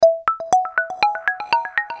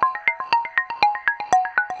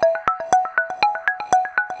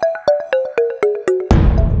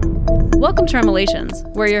Welcome to Remelations.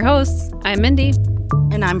 We're your hosts. I'm Mindy.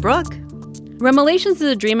 And I'm Brooke. Remelations is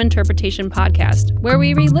a dream interpretation podcast where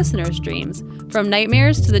we read listeners' dreams. From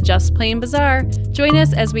nightmares to the just plain bizarre, join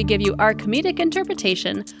us as we give you our comedic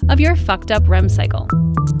interpretation of your fucked up REM cycle.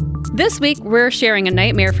 This week, we're sharing a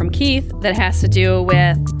nightmare from Keith that has to do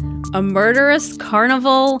with a murderous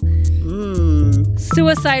carnival,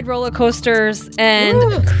 suicide roller coasters,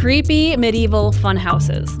 and creepy medieval fun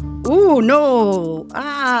houses. Ooh, no.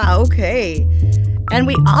 Okay. And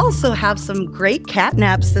we also have some great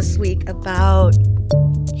catnaps this week about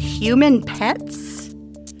human pets.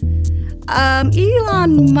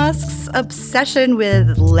 Elon Musk's obsession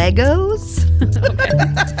with Legos.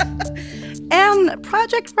 And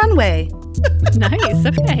Project Runway. Nice,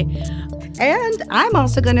 okay. And I'm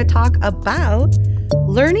also going to talk about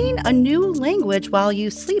learning a new language while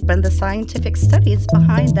you sleep and the scientific studies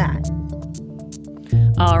behind that.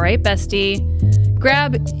 All right, bestie.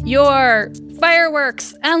 Grab your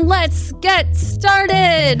fireworks and let's get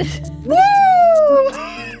started. Woo!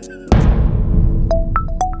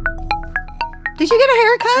 Did you get a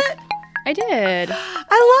haircut? I did.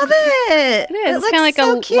 I love it. It is. It's looks kind of like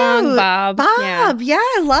so a cute. long bob. Yeah,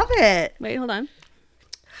 I love it. Wait, hold on.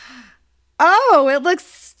 Oh, it looks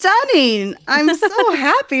stunning. I'm so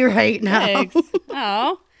happy right now. Thanks.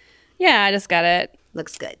 Oh, yeah, I just got it.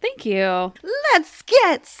 Looks good. Thank you. Let's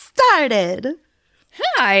get started.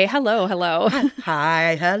 Hi. Hello.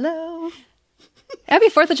 Hi, hello. Happy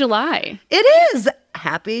 4th of July. It is.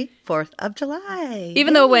 Happy 4th of July.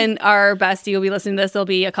 Even though when our bestie will be listening to this, it'll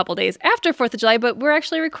be a couple days after 4th of July, but we're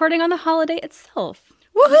actually recording on the holiday itself.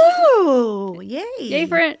 Woohoo! Yay! Yay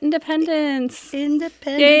for independence.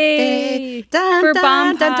 Independence Yay! Day. Dun, For dun,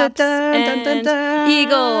 bomb dun, pops dun, dun, dun, and dun.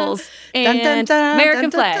 eagles Dun, dun, and dun, American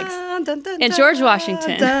dun, dun, flags dun, dun, dun, and dun, George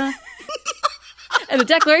Washington. dun. and the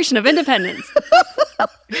Declaration of Independence. I'm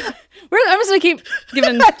just going to keep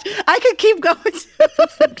giving... I could keep going.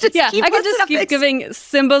 I could just keep giving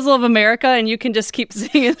symbols of America and you can just keep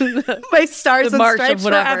singing my stars the and march stripes of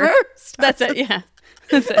whatever. forever. That's it, yeah.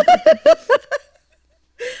 That's it.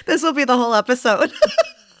 This will be the whole episode.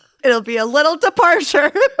 It'll be a little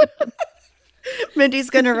departure.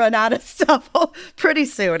 Mindy's going to run out of stuff pretty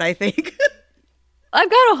soon, I think.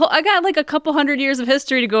 I got like a couple hundred years of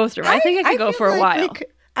history to go through. I think I could go for a while.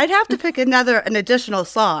 I'd have to pick an additional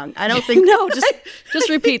song. I don't think... No, just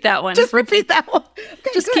repeat that one. Just repeat that one.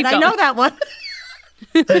 Okay, just good. keep going. I know that one.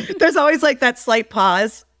 There's always like that slight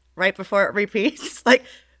pause right before it repeats. Like,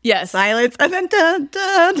 yes. Silence, and then dun,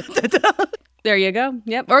 dun, dun, dun, dun. There you go.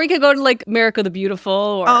 Yep. Or we could go to like America the Beautiful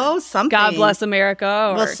or something. God Bless America.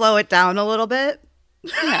 Or, we'll slow it down a little bit.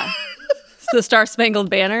 Yeah. The Star Spangled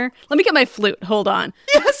Banner. Let me get my flute. Hold on.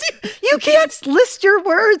 Yes, you can't list your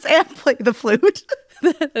words and play the flute.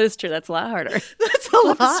 That is true. That's a lot harder. That's a We'll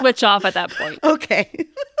lot. have to switch off at that point. Okay.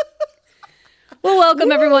 Well,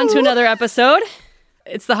 welcome everyone to another episode.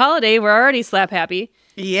 It's the holiday. We're already slap happy.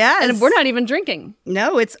 Yes. And we're not even drinking.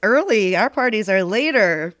 No, it's early. Our parties are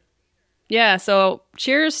later. Yeah, so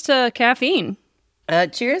cheers to caffeine.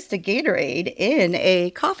 Cheers to Gatorade in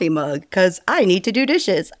a coffee mug because I need to do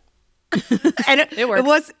dishes. And It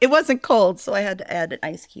works. It wasn't cold, so I had to add an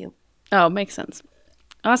ice cube. Oh, makes sense.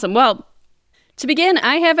 Awesome. Well, to begin,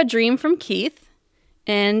 I have a dream from Keith.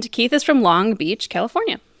 And Keith is from Long Beach,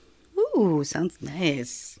 California. Ooh, sounds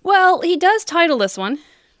nice. Well, he does title this one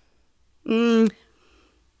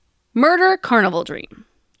Murder Carnival Dream.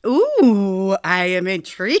 Ooh, I am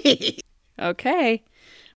intrigued. Okay.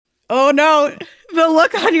 Oh no, the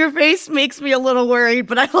look on your face makes me a little worried,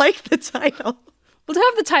 but I like the title. Well, to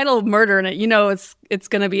have the title of murder in it, you know it's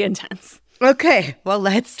going to be intense. Okay, well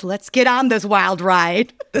let's get on this wild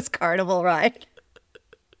ride, this carnival ride.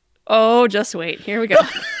 Oh, just wait. Here we go.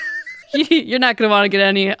 You're not going to want to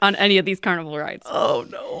get on any of these carnival rides. Oh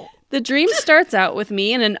no. The dream starts out with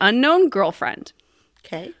me and an unknown girlfriend.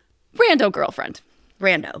 Okay. Rando girlfriend.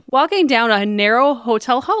 Rando. Walking down a narrow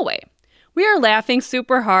hotel hallway. We are laughing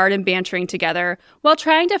super hard and bantering together while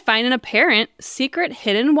trying to find an apparent secret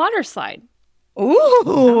hidden water slide.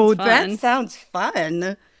 Ooh, That sounds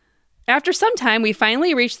fun. After some time, we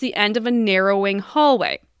finally reach the end of a narrowing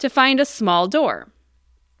hallway to find a small door.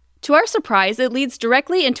 To our surprise, it leads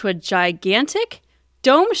directly into a gigantic,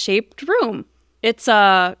 dome-shaped room. It's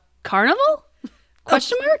a carnival?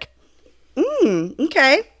 Question mark?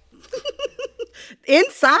 Okay.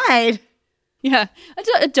 Inside. Yeah,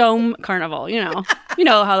 a dome carnival, you know. You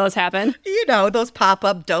know how those happen. You know, those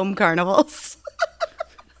pop-up dome carnivals.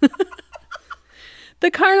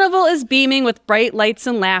 The carnival is beaming with bright lights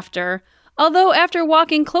and laughter, although after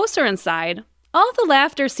walking closer inside, all the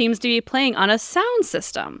laughter seems to be playing on a sound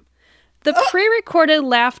system. The pre-recorded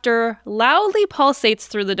laughter loudly pulsates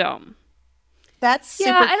through the dome. That's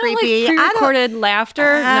super I don't creepy. like pre-recorded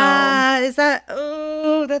laughter. No. Is that...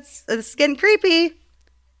 Oh, that's getting creepy.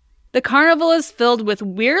 The carnival is filled with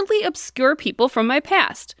weirdly obscure people from my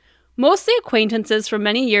past, mostly acquaintances from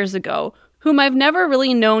many years ago, whom I've never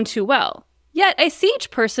really known too well. Yet I see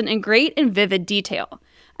each person in great and vivid detail.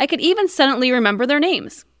 I could even suddenly remember their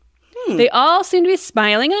names. They all seem to be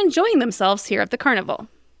smiling and enjoying themselves here at the carnival.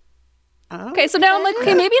 Okay, so now I'm like,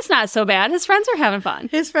 okay, maybe it's not so bad. His friends are having fun.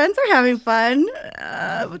 His friends are having fun.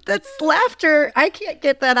 That's laughter. I can't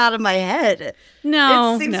get that out of my head.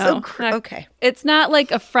 No, it seems no. Okay. It's not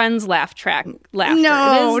like a friend's laugh track laughter.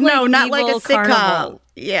 No, it is like not like a sitcom. Carnival.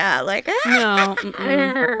 Yeah, like no.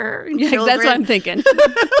 Yeah, that's what I'm thinking.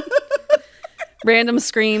 Random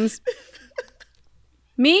screams.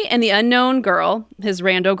 Me and the unknown girl, his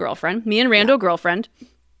rando girlfriend,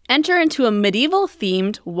 enter into a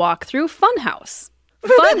medieval-themed walk-through funhouse.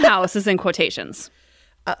 Funhouse is in quotations.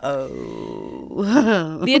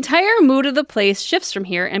 Uh-oh. The entire mood of the place shifts from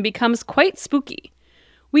here and becomes quite spooky.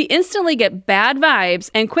 We instantly get bad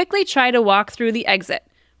vibes and quickly try to walk through the exit.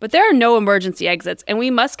 But there are no emergency exits, and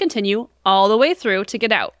we must continue all the way through to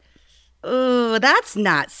get out. Oh, that's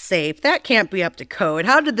not safe. That can't be up to code.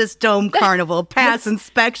 How did this dome carnival pass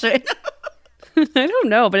inspection? I don't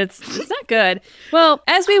know, but it's not good. Well,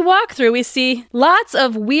 as we walk through, we see lots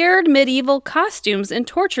of weird medieval costumes and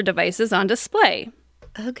torture devices on display.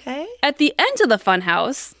 Okay. At the end of the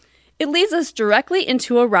funhouse, it leads us directly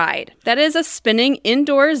into a ride. That is a spinning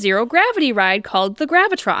indoor zero-gravity ride called the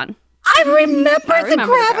Gravitron. I remember the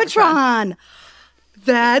Gravitron.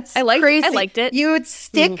 That's crazy. I liked it. You would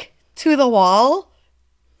stick to the wall,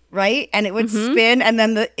 right? And it would spin, and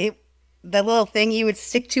then the little thing you would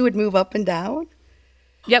stick to would move up and down.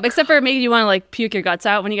 Yep, except for maybe you want to like puke your guts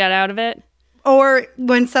out when you got out of it. Or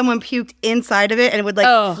when someone puked inside of it and it would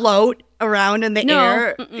float around in the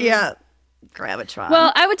air. Yeah. Gravitron.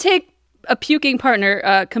 Well, I would take a puking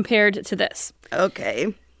partner compared to this.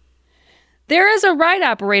 Okay. There is a ride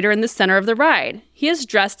operator in the center of the ride. He is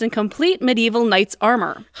dressed in complete medieval knight's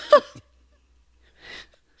armor.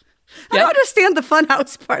 I don't understand the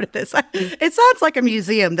funhouse part of this. It sounds like a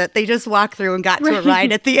museum that they just walked through and got to a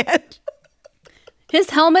ride at the end. His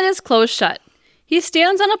helmet is closed shut. He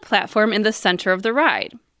stands on a platform in the center of the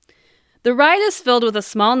ride. The ride is filled with a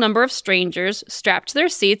small number of strangers strapped to their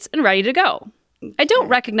seats and ready to go. I don't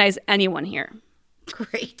recognize anyone here.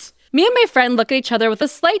 Great. Me and my friend look at each other with a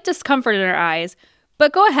slight discomfort in our eyes,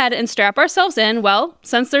 but go ahead and strap ourselves in, well,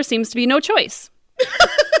 since there seems to be no choice.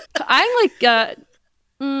 I'm like,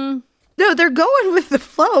 No, they're going with the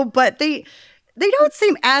flow, but they don't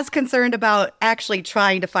seem as concerned about actually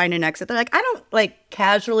trying to find an exit. They're like, I don't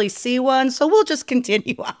casually see one, so we'll just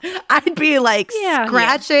continue on. I'd be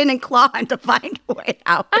scratching and clawing to find a way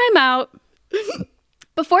out. I'm out.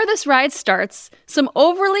 Before this ride starts, some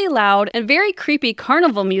overly loud and very creepy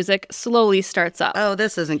carnival music slowly starts up. Oh,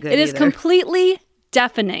 this isn't good It is completely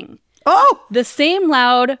deafening. Oh! The same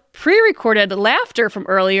loud, pre-recorded laughter from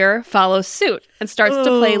earlier follows suit and starts to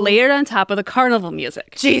play layered on top of the carnival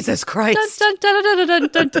music. Jesus Christ. Dun, dun, dun, dun,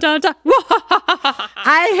 dun, dun, dun, dun.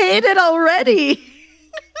 I hate it already.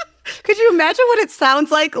 Could you imagine what it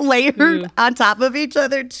sounds like layered on top of each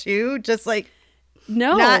other too? Just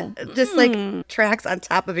tracks on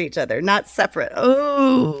top of each other, not separate.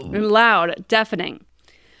 Oh. Loud, deafening.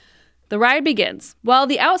 The ride begins. While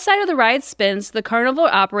the outside of the ride spins, the carnival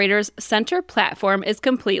operator's center platform is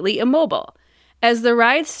completely immobile. As the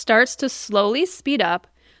ride starts to slowly speed up,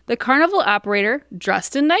 the carnival operator,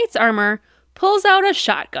 dressed in knight's armor, pulls out a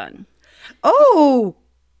shotgun. Oh!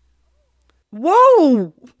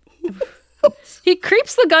 Whoa! He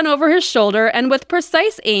creeps the gun over his shoulder, and with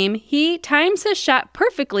precise aim, he times his shot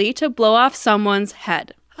perfectly to blow off someone's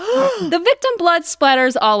head. The victim blood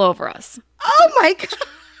splatters all over us. Oh my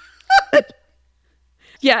God!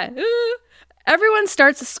 Yeah. Everyone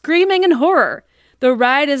starts screaming in horror. The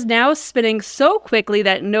ride is now spinning so quickly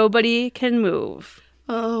that nobody can move.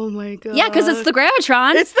 Oh my God. Yeah, because it's the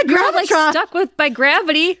Gravitron. It's the Gravitron. You're stuck by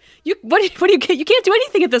gravity. You can't do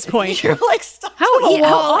anything at this point. You're stuck to the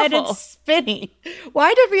wall and it's spinning.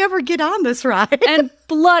 Why did we ever get on this ride? And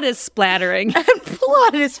blood is splattering. And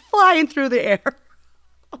blood is flying through the air.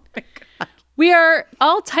 Oh my God. We are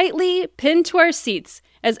all tightly pinned to our seats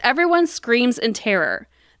as everyone screams in terror.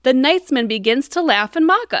 The knightsman begins to laugh and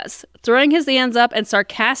mock us, throwing his hands up and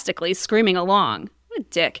sarcastically screaming along. What a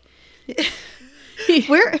dick.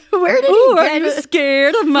 Where did he are get you it?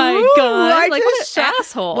 scared of my gun? What an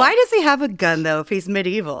asshole. Why does he have a gun, though, if he's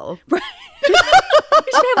medieval? Right.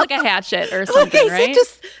 should have like a hatchet or something, right?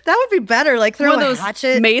 That would be better. Like throw one of a those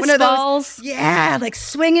hatchet, mace one of balls. Yeah, like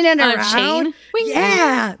swinging it on around. A chain. Wing,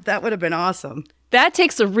 yeah, that would have been awesome. That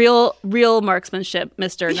takes a real marksmanship,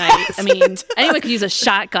 Mr. Knight. Yes, I mean, anyone could use a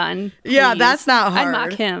shotgun. Please. Yeah, that's not hard. I'd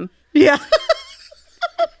mock him. Yeah.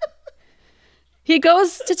 He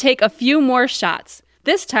goes to take a few more shots.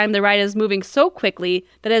 This time, the ride is moving so quickly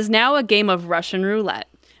that it is now a game of Russian roulette,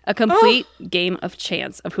 a complete game of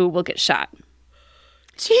chance of who will get shot.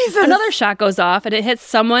 Jesus. Another shot goes off, and it hits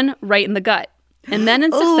someone right in the gut. And then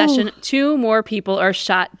in succession, 2 more people are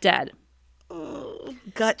shot dead.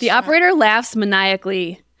 The operator laughs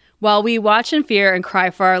maniacally while we watch in fear and cry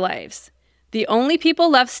for our lives. The only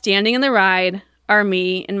people left standing in the ride are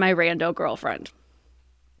me and my rando girlfriend.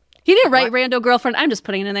 He didn't write rando girlfriend. I'm just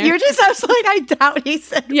putting it in there. I was like, I doubt he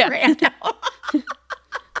said rando.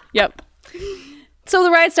 Yep. So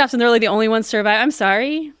the ride stops and they're like the only ones survive. I'm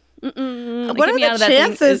sorry. What are the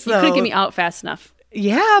chances, though? You couldn't get me out fast enough.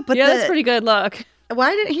 Yeah, but that's pretty good luck.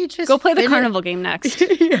 Why didn't he just go play the carnival game next?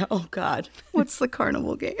 Yeah. Oh God, what's the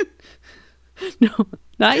carnival game? No,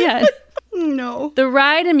 not yet. No. The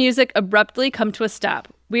ride and music abruptly come to a stop.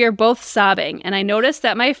 We are both sobbing, and I notice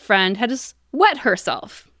that my friend has wet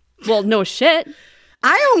herself. Well, no shit.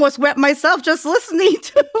 I almost wet myself just listening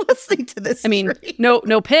to this. I mean,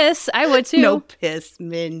 no piss. I would too. No piss,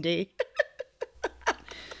 Mindy.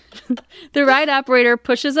 The ride operator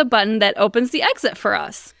pushes a button that opens the exit for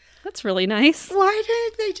us. That's really nice. Why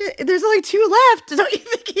did they just... There's only 2 left. Don't you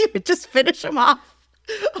think you would just finish them off?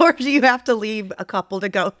 Or do you have to leave a couple to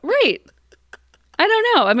go? Right. I don't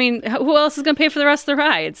know. I mean, who else is going to pay for the rest of the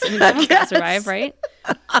rides? I mean, someone's got to survive, right?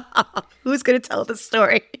 Who's going to tell the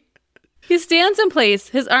story? He stands in place.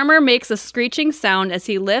 His armor makes a screeching sound as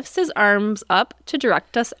he lifts his arms up to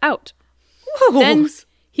direct us out. Whoa. Then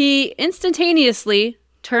he instantaneously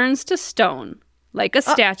turns to stone like a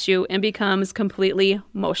statue and becomes completely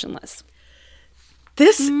motionless.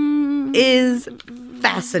 This is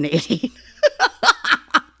fascinating.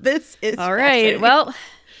 This is all right. Well,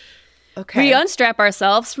 okay. We unstrap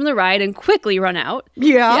ourselves from the ride and quickly run out.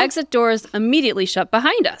 Yeah. The exit doors immediately shut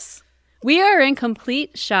behind us. We are in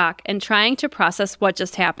complete shock and trying to process what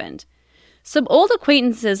just happened. Some old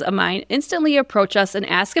acquaintances of mine instantly approach us and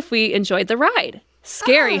ask if we enjoyed the ride.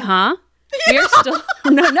 Scary, huh? Yeah. We're still...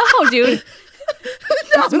 No, dude.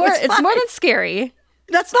 No, it's more than scary.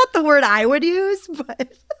 That's not the word I would use,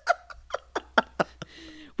 but...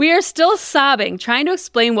 We are still sobbing, trying to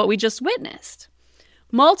explain what we just witnessed.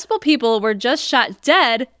 Multiple people were just shot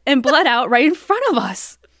dead and bled out right in front of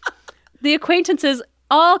us. The acquaintances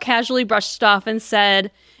all casually brushed it off and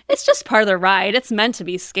said, "It's just part of the ride. It's meant to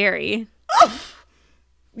be scary." Oh,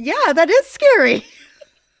 yeah, that is scary.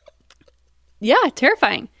 Yeah,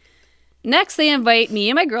 terrifying. Next, they invite me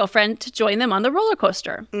and my girlfriend to join them on the roller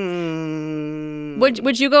coaster.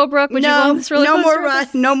 Would you go, Brooke? Would you go on this roller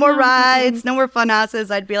coaster? No more rides. No more fun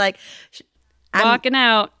houses. I'd be like... walking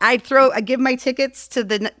out. I'd give my tickets to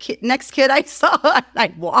the next kid I saw, and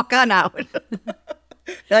I'd walk on out.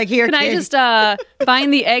 Like, here, Can kid. I just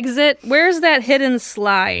find the exit? Where's that hidden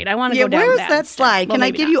slide? I want to go down where's that slide? Well, Can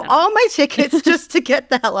I give you all my tickets just to get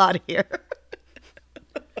the hell out of here?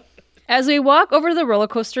 As we walk over the roller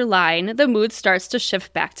coaster line, the mood starts to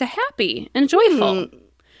shift back to happy and joyful. Okay.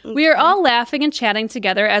 We are all laughing and chatting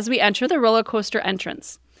together as we enter the roller coaster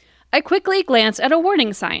entrance. I quickly glance at a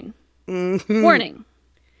warning sign. Mm-hmm. Warning.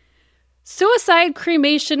 Suicide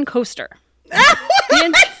cremation coaster. What?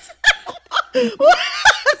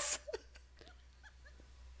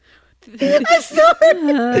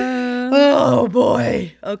 Oh,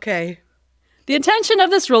 boy. Okay. The intention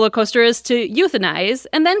of this roller coaster is to euthanize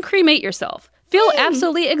and then cremate yourself. Feel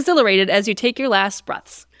absolutely exhilarated as you take your last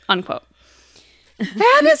breaths. Unquote.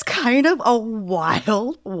 That is kind of a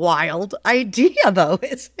wild idea, though,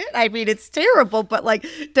 isn't it? I mean, it's terrible, but like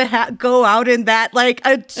to go out in that like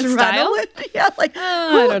adrenaline. Yeah, like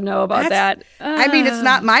I don't know about that. I mean, it's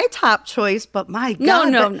not my top choice, but my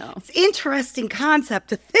God, no. It's an interesting concept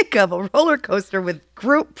to think of a roller coaster with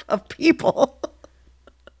group of people.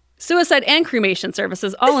 Suicide and cremation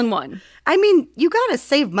services all in one. I mean, you got to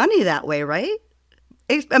save money that way, right?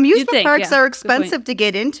 Amusement parks are expensive to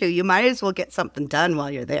get into. You might as well get something done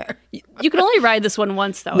while you're there. You can only ride this one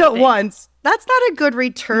once, though. No, once. That's not a good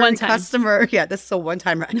return customer. Yeah, this is a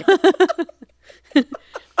one-time ride.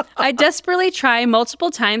 I desperately try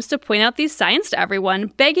multiple times to point out these signs to everyone,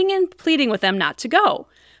 begging and pleading with them not to go.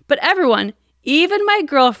 But everyone, even my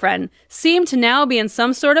girlfriend, seemed to now be in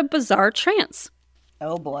some sort of bizarre trance.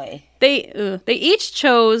 Oh, boy. They each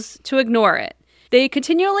chose to ignore it. They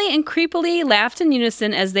continually and creepily laughed in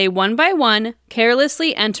unison as they, one by one,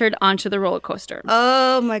 carelessly entered onto the roller coaster.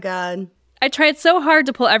 Oh, my God. I tried so hard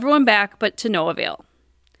to pull everyone back, but to no avail.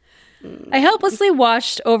 I helplessly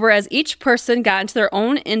watched over as each person got into their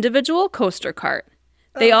own individual coaster cart.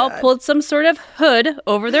 They all pulled some sort of hood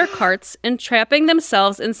over their carts, entrapping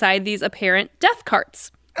themselves inside these apparent death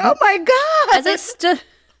carts. Oh, my God.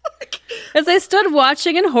 As I stood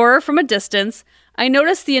watching in horror from a distance, I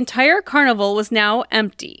noticed the entire carnival was now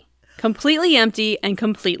empty. Completely empty and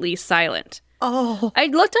completely silent. Oh. I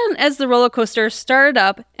looked on as the roller coaster started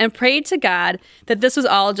up and prayed to God that this was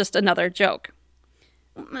all just another joke.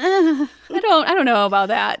 I don't know about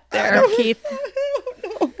that there, Keith.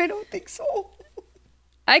 I don't think so.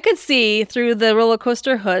 I could see through the roller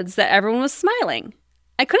coaster hoods that everyone was smiling.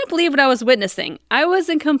 I couldn't believe what I was witnessing. I was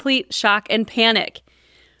in complete shock and panic.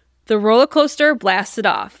 The roller coaster blasted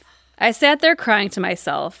off. I sat there crying to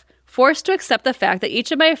myself, forced to accept the fact that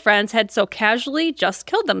each of my friends had so casually just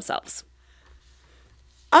killed themselves.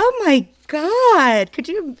 Oh my God. Could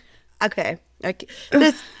you? Okay.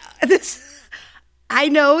 This, I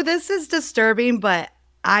know this is disturbing, but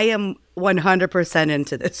I am 100%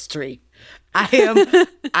 into this stream. I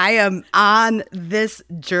am on this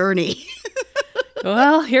journey.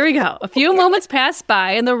 Well, here we go. A few moments pass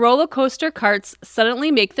by and the roller coaster carts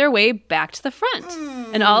suddenly make their way back to the front.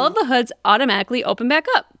 And all of the hoods automatically open back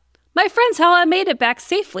up. My friends Hella made it back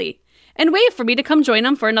safely and waved for me to come join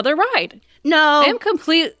them for another ride. No. I am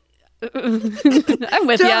complete. I'm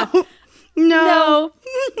with you. No.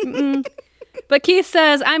 But Keith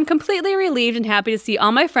says, I'm completely relieved and happy to see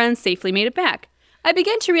all my friends safely made it back. I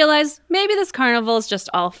began to realize maybe this carnival is just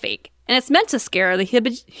all fake. And it's meant to scare the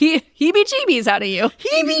heebie-jeebies out of you.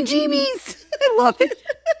 Heebie-jeebies. I love it.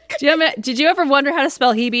 Did you ever wonder how to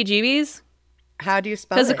spell heebie-jeebies? How do you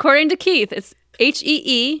spell it? Because according to Keith, it's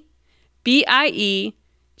Heebiejeebies.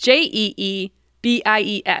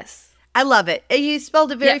 I love it. You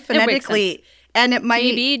spelled it very phonetically. And it might...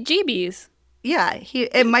 Heebie-jeebies. Yeah,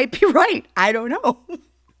 it might be right. I don't know.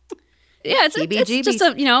 Yeah, it's just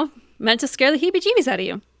meant to scare the heebie-jeebies out of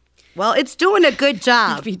you. Well, it's doing a good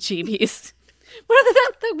job. Heebie-jeebies.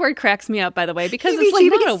 That word cracks me up, by the way, because it's like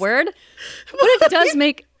not a word, but it does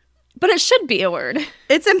make... But it should be a word.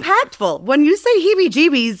 It's impactful. When you say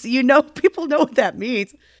heebie-jeebies, people know what that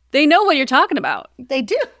means. They know what you're talking about. They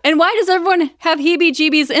do. And why does everyone have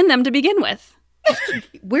heebie-jeebies in them to begin with?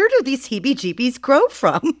 Where do these heebie-jeebies grow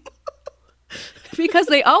from? Because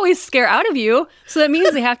they always scare out of you, so that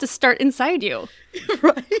means they have to start inside you.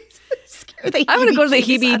 Right. I'm going to go to the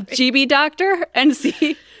heebie-jeebie doctor and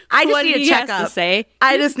see what he has to say.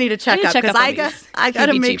 I just need a checkup because I got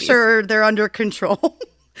to make sure they're under control.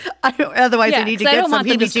 Otherwise, I need to get some heebie-jeebie meds. I don't want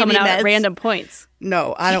them just coming out at random points.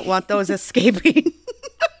 No, I don't want those escaping.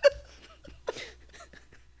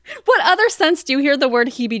 What other sense do you hear the word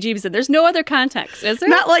heebie-jeebies in? There's no other context, is there?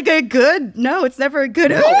 Not like a good, no, it's never a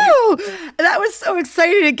good, oh, that was so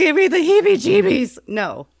exciting. It gave me the heebie-jeebies.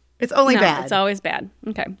 No, it's only bad. It's always bad.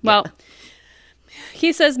 Okay, well,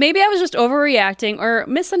 he says, maybe I was just overreacting or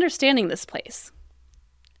misunderstanding this place.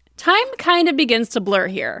 Time kind of begins to blur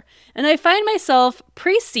here, and I find myself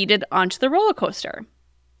pre-seated onto the roller coaster.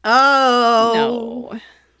 Oh. No.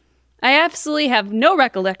 I absolutely have no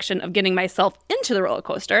recollection of getting myself into the roller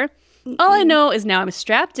coaster. All I know is now I'm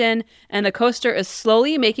strapped in, and the coaster is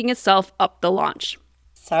slowly making itself up the launch.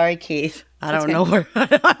 Sorry, Keith. I don't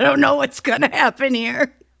know what's going to happen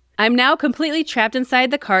here. I'm now completely trapped inside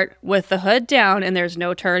the cart with the hood down, and there's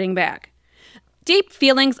no turning back. Deep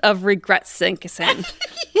feelings of regret sink in.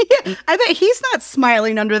 Yeah, I bet he's not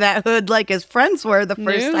smiling under that hood like his friends were the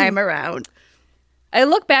first time around. I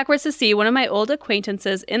look backwards to see one of my old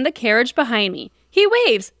acquaintances in the carriage behind me. He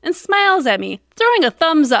waves and smiles at me, throwing a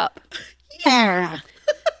thumbs up. Yeah.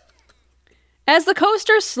 As the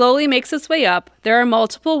coaster slowly makes its way up, there are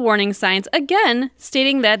multiple warning signs again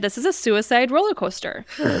stating that this is a suicide roller coaster.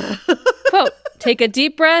 Quote, take a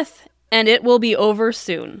deep breath and it will be over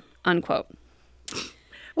soon, unquote.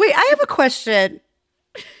 Wait, I have a question.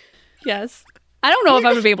 Yes. I don't know if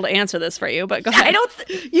I'm going to be able to answer this for you, but go ahead.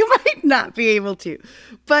 You might not be able to.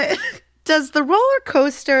 But does the roller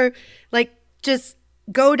coaster just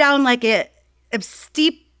go down like a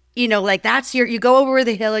steep, that's you go over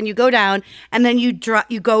the hill and you go down and then you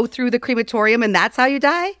go through the crematorium and that's how you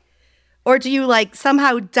die? Or do you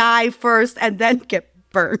somehow die first and then get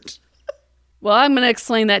burned? Well, I'm going to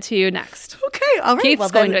explain that to you next. Okay, all right.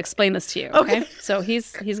 Keith's going to explain this to you, okay? So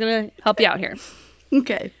he's going to help you out here.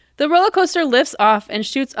 Okay. The roller coaster lifts off and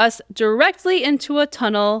shoots us directly into a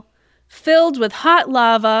tunnel filled with hot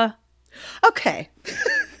lava. Okay.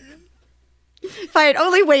 If I had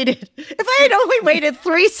only waited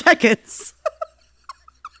 3 seconds.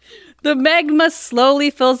 The magma slowly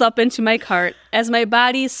fills up into my cart as my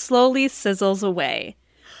body slowly sizzles away.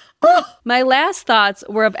 My last thoughts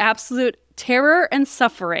were of absolute terror and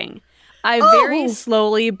suffering. I very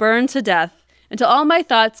slowly burn to death until all my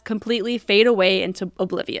thoughts completely fade away into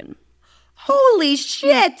oblivion. Holy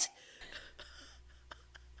shit!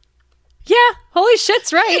 Yeah, holy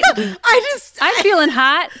shit's right. I'm feeling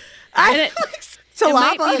hot. It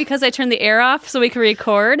might be because I turned the air off so we can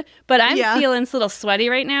record, but I'm feeling a little sweaty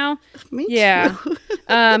right now. Me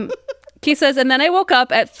too. Keith says, and then I woke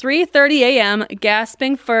up at 3:30 a.m.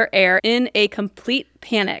 gasping for air in a complete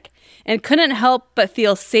panic and couldn't help but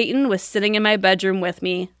feel Satan was sitting in my bedroom with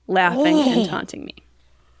me, laughing and taunting me.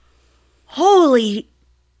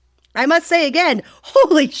 I must say again,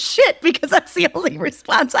 holy shit, because that's the only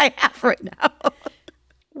response I have right now.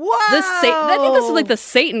 Wow. I think this is like the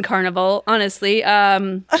Satan Carnival, honestly.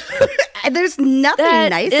 There's nothing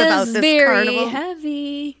nice about this carnival.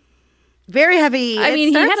 Very heavy. I mean,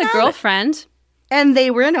 he had a girlfriend. And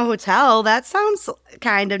they were in a hotel. That sounds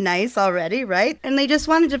kind of nice already, right? And they just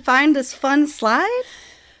wanted to find this fun slide?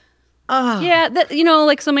 Oh. Yeah,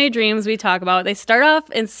 like so many dreams we talk about, they start off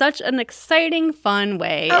in such an exciting, fun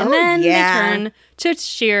way. And then they turn to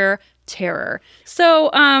sheer terror. So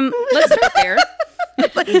let's start there.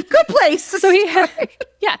 Good place. So he has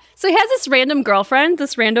this rando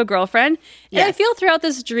girlfriend. And I feel throughout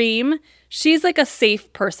this dream, she's like a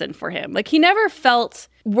safe person for him. Like he never felt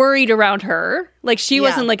worried around her. Like she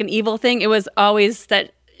wasn't like an evil thing. It was always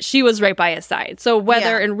that she was right by his side. So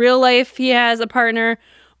whether in real life he has a partner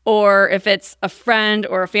or if it's a friend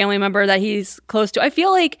or a family member that he's close to, I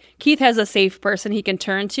feel like Keith has a safe person he can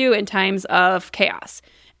turn to in times of chaos.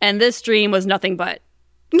 And this dream was nothing but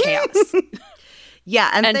chaos.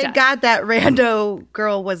 Yeah, and thank God that rando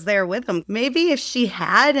girl was there with him. Maybe if she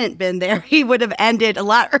hadn't been there, he would have ended a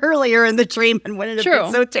lot earlier in the dream and wouldn't have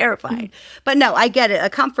been so terrified. But no, I get it. A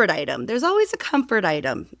comfort item. There's always a comfort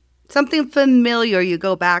item. Something familiar you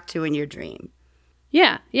go back to in your dream.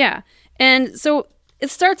 Yeah. And so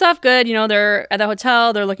it starts off good. They're at the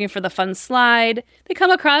hotel. They're looking for the fun slide. They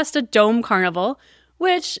come across a dome carnival,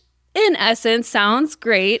 which in essence sounds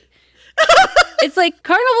great. It's like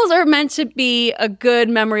carnivals are meant to be a good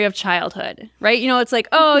memory of childhood, right? It's like,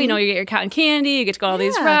 you get your cotton candy, you get to go on all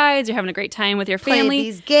these rides, you're having a great time with your family. Play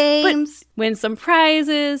these games. But win some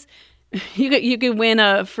prizes. You could win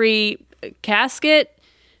a free casket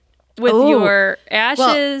with your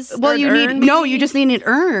ashes. Well, you just need an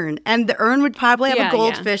urn. And the urn would probably have a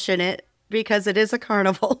goldfish in it because it is a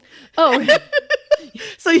carnival. Oh,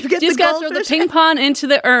 so you get just got to throw the ping pong into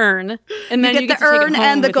the urn, and then you get the urn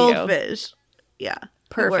and the goldfish. Yeah,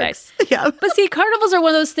 perfect. Yeah, but see, carnivals are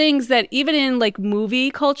one of those things that even in like movie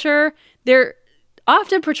culture, they're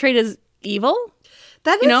often portrayed as evil.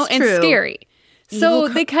 That is true. And scary. So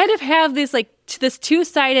they kind of have this this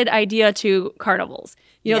two-sided idea to carnivals.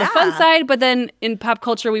 The fun side, but then in pop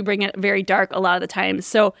culture, we bring it very dark a lot of the time.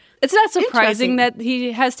 So it's not surprising that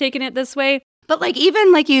he has taken it this way. But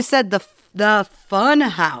even like you said, the fun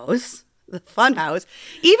house,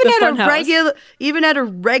 even at a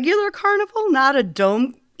regular carnival, not a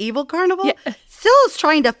dome evil carnival, still is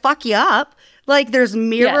trying to fuck you up. Like there's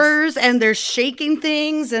mirrors and there's shaking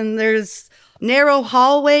things and there's narrow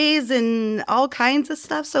hallways and all kinds of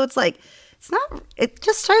stuff. So it's like, it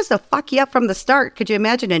just tries to fuck you up from the start. Could you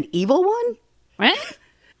imagine an evil one? Right?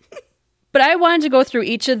 But I wanted to go through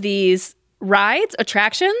each of these rides,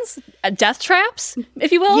 attractions, death traps,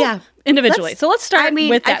 if you will, individually. So let's start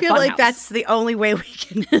with that. I feel like that's the only way we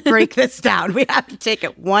can break this down. We have to take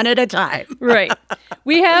it one at a time. Right.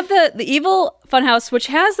 We have the evil funhouse, which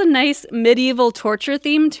has a nice medieval torture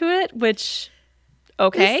theme to it, which,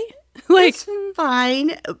 it's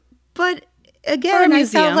fine. But again, I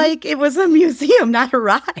felt like it was a museum, not a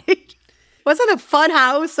ride. It wasn't a fun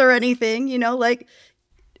house or anything,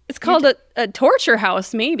 It's called a torture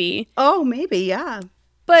house, maybe. Oh, maybe, yeah.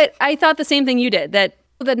 But I thought the same thing you did, that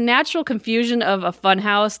the natural confusion of a fun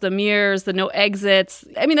house, the mirrors, the no exits,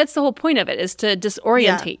 that's the whole point of it, is to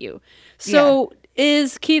disorientate you. So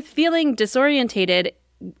is Keith feeling disorientated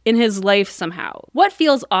in his life somehow? What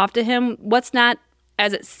feels off to him? What's not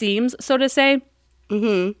as it seems, so to say?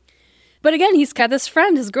 Mm-hmm. But again, he's got this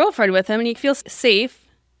friend, his girlfriend with him, and he feels safe,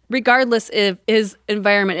 regardless if his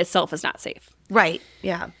environment itself is not safe. Right,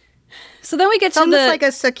 yeah. So then we get to almost like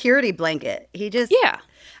a security blanket. He just... Yeah.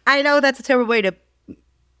 I know that's a terrible way to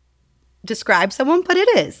describe someone, but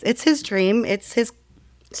it is. It's his dream. It's his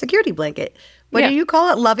security blanket. What do you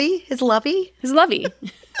call it? Lovey? His lovey? His lovey.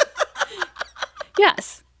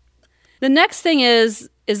 Yes. The next thing is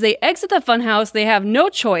is they exit the funhouse. They have no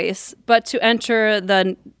choice but to enter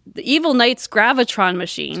the evil knight's gravitron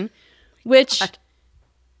machine, which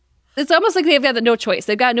it's almost like they've got no choice.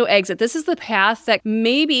 They've got no exit. This is the path that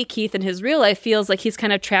maybe Keith in his real life feels like he's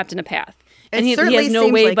kind of trapped in a path. And he has no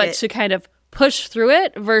way but to kind of push through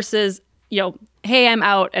it versus, hey, I'm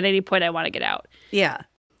out at any point I want to get out. Yeah.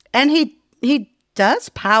 And he does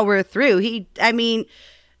power through.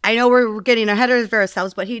 I know we're getting ahead of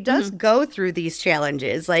ourselves, but he does go through these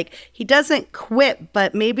challenges. Like, he doesn't quit,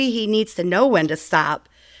 but maybe he needs to know when to stop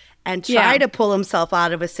and try to pull himself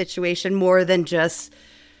out of a situation more than just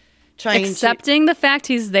accepting the fact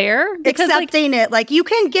he's there. Because, accepting it. Like, you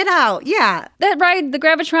can get out. Yeah. That ride, the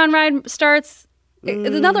Gravitron ride starts...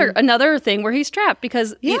 It's another thing where he's trapped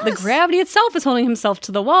because the gravity itself is holding himself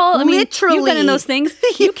to the wall. I mean, literally. You've been in those things.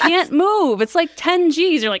 You can't move. It's like 10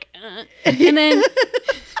 G's. You're like, and then...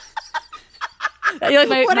 You like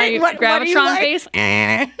my Gravitron face?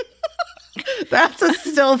 That's a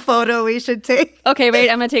still photo we should take. Okay,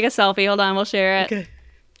 wait. I'm going to take a selfie. Hold on. We'll share it. Okay.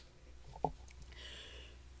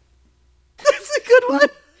 That's a good one.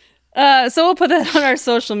 So we'll put that on our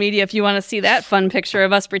social media if you want to see that fun picture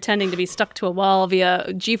of us pretending to be stuck to a wall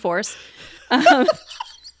via G-force.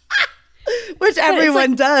 Which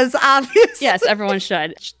everyone does, obviously. Yes, everyone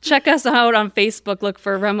should. Check us out on Facebook. Look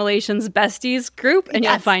for Remelations Besties group, and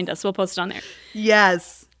you'll find us. We'll post it on there.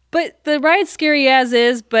 Yes. But the ride's scary as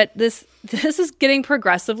is, but this is getting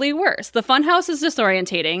progressively worse. The funhouse is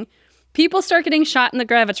disorientating. People start getting shot in the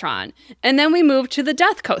Gravitron. And then we move to the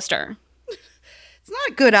death coaster. It's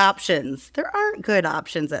not good options. There aren't good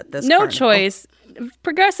options at this No Carnival. choice.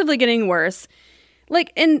 Progressively getting worse.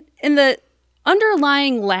 Like in the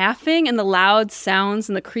underlying laughing and the loud sounds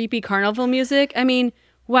and the creepy carnival music. I mean,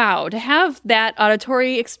 wow, to have that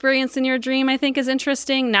auditory experience in your dream, I think is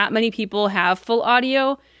interesting. Not many people have full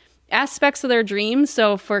audio aspects of their dreams.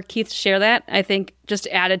 So for Keith to share that, I think just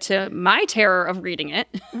added to my terror of reading it.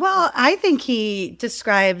 Well, I think he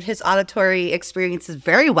described his auditory experiences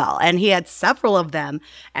very well, and he had several of them,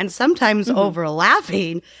 and sometimes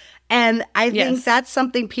overlapping. And I think that's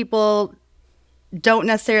something people don't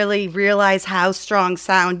necessarily realize how strong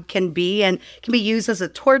sound can be, and can be used as a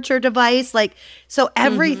torture device. Like, so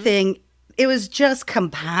everything, it was just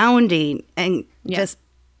compounding and just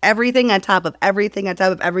everything on top of everything on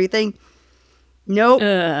top of everything. Nope.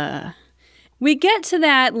 We get to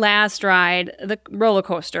that last ride, the roller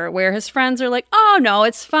coaster, where his friends are like, oh, no,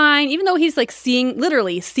 it's fine. Even though he's like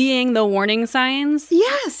literally seeing the warning signs.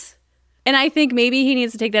 Yes. And I think maybe he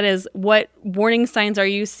needs to take that as, what warning signs are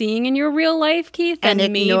you seeing in your real life, Keith? And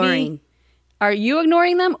ignoring. Maybe, are you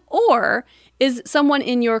ignoring them? Or is someone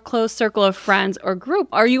in your close circle of friends or group,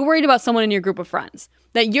 are you worried about someone in your group of friends?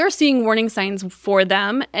 That you're seeing warning signs for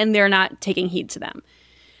them and they're not taking heed to them.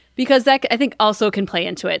 Because that, I think, also can play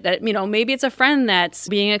into it. That, maybe it's a friend that's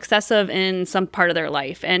being excessive in some part of their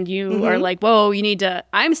life. And you are like, whoa, you need to,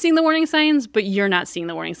 I'm seeing the warning signs, but you're not seeing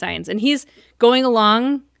the warning signs. And he's going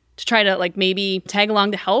along to try to like maybe tag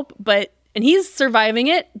along to help. And he's surviving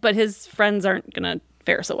it, but his friends aren't going to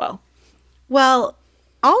fare so well. Well,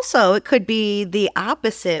 also, it could be the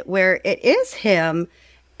opposite, where it is him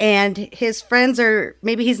and his friends are,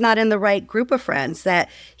 maybe he's not in the right group of friends, that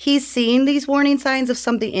he's seeing these warning signs of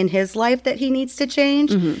something in his life that he needs to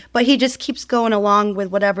change, but he just keeps going along with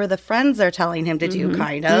whatever the friends are telling him to do,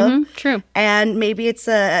 kind of. True. And maybe it's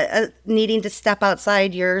a needing to step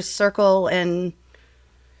outside your circle and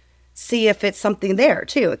see if it's something there,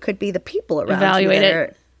 too. It could be the people around Evaluate you.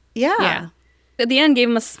 It. Yeah. At the end, gave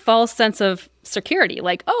him a false sense of security.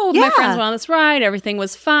 Like, oh, my friends were on this ride. Everything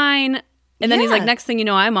was fine. And then he's like, next thing you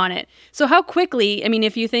know, I'm on it. So how quickly, I mean,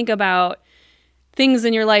 if you think about things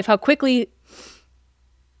in your life, how quickly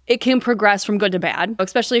it can progress from good to bad,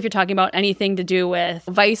 especially if you're talking about anything to do with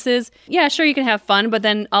vices. Yeah, sure, you can have fun, but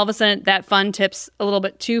then all of a sudden that fun tips a little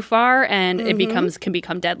bit too far and it can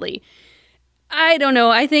become deadly. I don't know.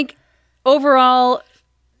 I think overall,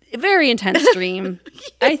 a very intense dream.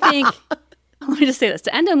 I think, let me just say this,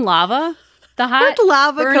 to end in lava, the hot, where'd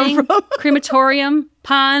lava burning come from? crematorium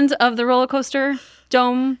pond of the roller coaster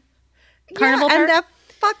dome carnival park. And that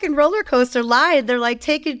fucking roller coaster lied. They're like,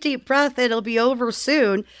 take a deep breath, it'll be over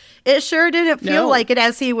soon. It sure didn't feel like it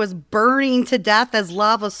as he was burning to death as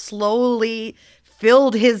lava slowly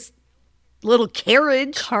filled his little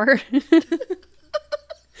carriage. Cart.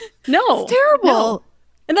 No. It's terrible. No.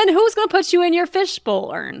 And then who's going to put you in your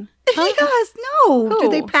fishbowl urn? Huh? Yes, no. Who? Do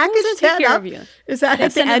they package Who's gonna that take care up? of you? Is that They at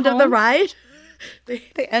the send it end of the home? ride? They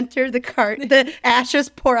enter the cart. The ashes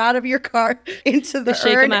pour out of your car into the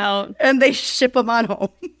shake urn, 'em out. and they ship them on home.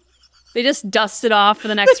 They just dust it off for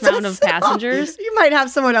the next round of passengers. You might have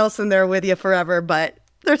someone else in there with you forever, but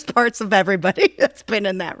There's parts of everybody that's been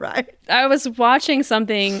in that ride. I was watching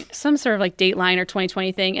something, some sort of like Dateline or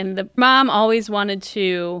 2020 thing, and the mom always wanted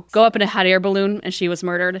to go up in a hot air balloon, and she was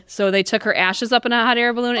murdered. So they took her ashes up in a hot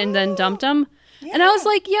air balloon and then dumped them. Yeah. And I was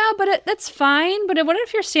like, yeah, but that's fine. But what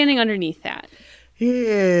if you're standing underneath that?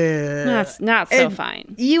 Yeah. That's not so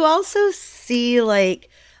fine. You also see like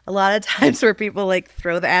a lot of times where people like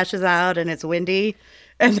throw the ashes out and it's windy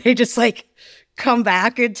and they just like come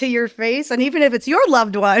back into your face. And even if it's your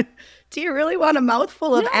loved one, do you really want a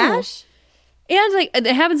mouthful of ash? And like it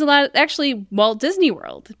happens a lot. Actually, Walt Disney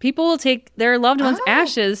World, people will take their loved ones'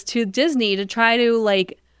 ashes to Disney to try to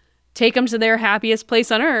like take them to their happiest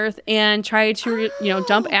place on earth and try to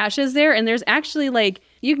dump ashes there. And there's actually like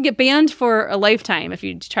you can get banned for a lifetime if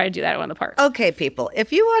you try to do that at one of the parks. Okay, people,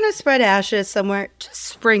 if you want to spread ashes somewhere, just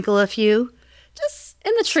sprinkle a few. Just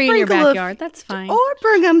in the tree in your backyard, that's fine. Or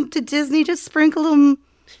bring them to Disney, just sprinkle them,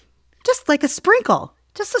 just like a sprinkle.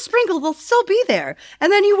 Just a sprinkle, they'll still be there.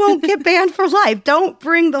 And then you won't get banned for life. Don't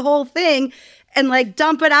bring the whole thing and like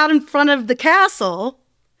dump it out in front of the castle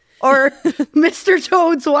or Mr.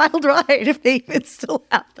 Toad's Wild Ride if they even still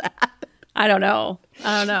have that. I don't know.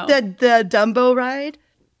 The Dumbo ride?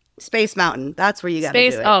 Space Mountain. That's where you got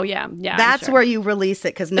to do it. Oh, yeah. That's where you release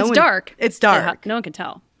it because it's dark. It's dark. Yeah, no one can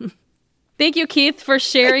tell. Thank you, Keith, for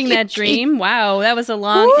sharing that dream. Wow, that was a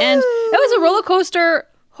long and that was a roller coaster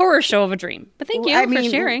horror show of a dream. But thank you for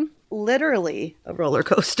sharing. Literally a roller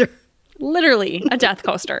coaster. Literally a death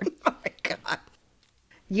coaster. Oh my God.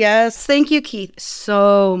 Yes, thank you, Keith,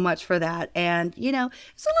 so much for that. And, it's a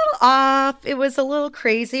little off. It was a little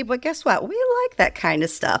crazy, but guess what? We like that kind of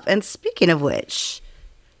stuff. And speaking of which,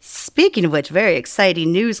 very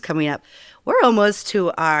exciting news coming up. We're almost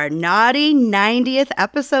to our naughty 90th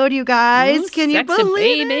episode, you guys. Can you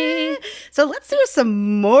believe it? So let's do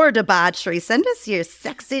some more debauchery. Send us your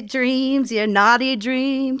sexy dreams, your naughty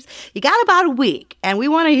dreams. You got about a week, and we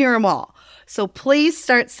want to hear them all. So please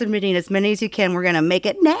start submitting as many as you can. We're going to make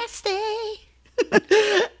it nasty.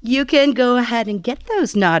 You can go ahead and get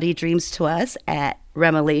those naughty dreams to us at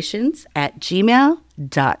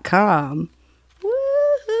remelations@gmail.com.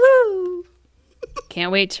 Woohoo!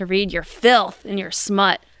 Can't wait to read your filth and your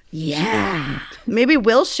smut. Yeah. Maybe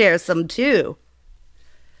we'll share some too.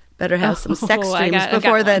 Better have some sex dreams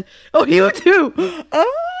before then. Oh, you too.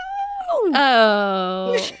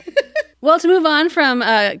 Oh. Well, to move on from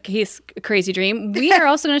Keith's crazy dream, we are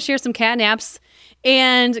also going to share some cat naps.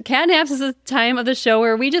 And cat naps is a time of the show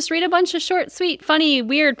where we just read a bunch of short, sweet, funny,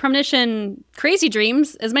 weird, premonition, crazy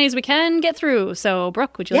dreams, as many as we can get through. So,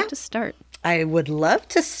 Brooke, would you like to start? I would love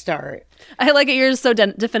to start. I like it. You're so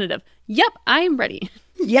definitive. Yep, I'm ready.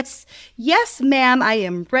 Yes, ma'am. I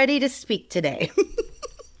am ready to speak today.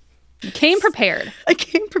 You came prepared. I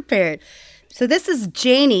came prepared. So this is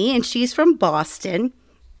Janie, and she's from Boston.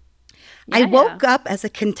 I woke up as a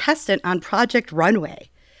contestant on Project Runway.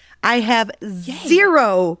 I have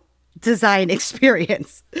zero design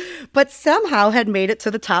experience, but somehow had made it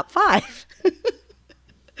to the top 5.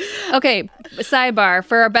 Okay, sidebar.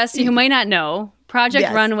 For our bestie who might not know,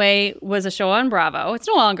 Project Runway was a show on Bravo. It's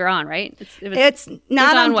no longer on, right? It's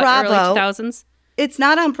not on Bravo. Early 2000s? It's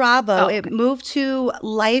not on Bravo. Oh, okay. It moved to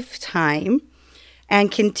Lifetime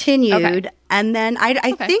and continued. Okay. And then I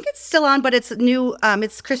think it's still on, but it's new.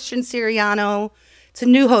 It's Christian Siriano. It's a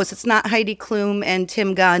new host. It's not Heidi Klum and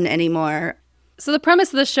Tim Gunn anymore. So the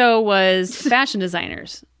premise of the show was fashion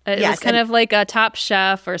designers. It was kind of like a Top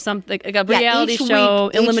Chef or something, like a reality show,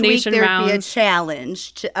 elimination rounds. There'd be a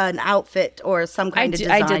challenge, an outfit or some kind of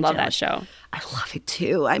design. I did love that show. I love it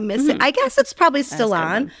too. I miss it. I guess it's probably still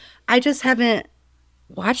on. I just haven't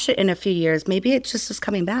watched it in a few years. Maybe it just is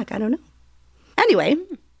coming back. I don't know. Anyway,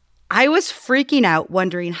 I was freaking out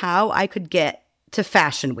wondering how I could get to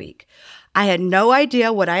Fashion Week. I had no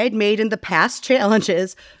idea what I had made in the past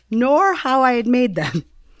challenges, nor how I had made them.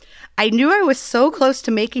 I knew I was so close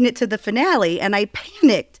to making it to the finale, and I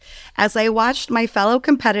panicked as I watched my fellow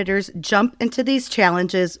competitors jump into these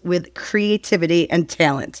challenges with creativity and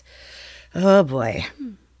talent. Oh boy.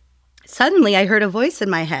 Suddenly, I heard a voice in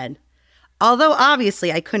my head. Although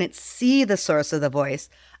obviously I couldn't see the source of the voice,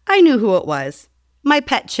 I knew who it was. My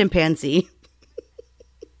pet chimpanzee.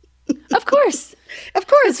 Of course. Of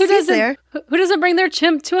course. Who doesn't bring their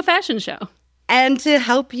chimp to a fashion show? And to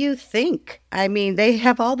help you think. I mean, they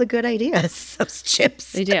have all the good ideas, those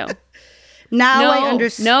chips. They do. I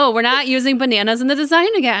understand. No, we're not using bananas in the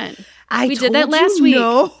design again. We did that last week.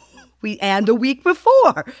 No, and the week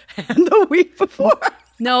before.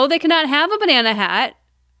 No, they cannot have a banana hat.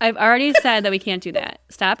 I've already said that we can't do that.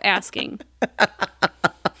 Stop asking.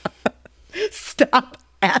 Stop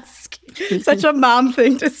asking. Such a mom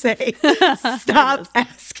thing to say. Stop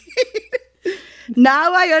asking.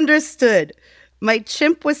 Now I understood. My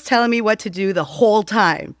chimp was telling me what to do the whole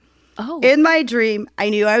time. Oh. In my dream, I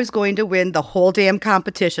knew I was going to win the whole damn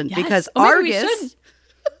competition because Argus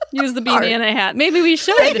use the banana hat. Maybe we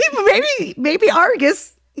should. Maybe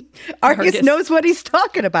Argus knows what he's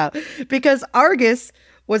talking about because Argus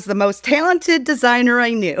was the most talented designer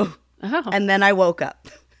I knew. Oh. And then I woke up.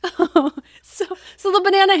 Oh, so the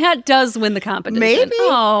banana hat does win the competition. Maybe.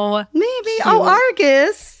 Oh, maybe. Cute. Oh,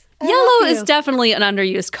 Argus. Yellow is definitely an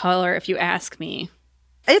underused color, if you ask me.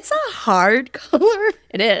 It's a hard color.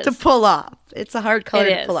 It is to pull off. It's a hard color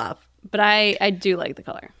to pull off. But I do like the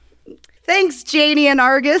color. Thanks, Janie and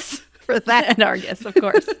Argus, for that. And Argus, of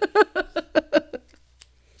course.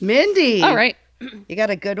 Mindy. All right. You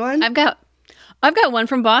got a good one? I've got one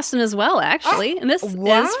from Boston as well, actually. And this is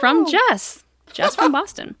from Jess. Jess from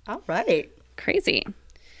Boston. All right. Crazy.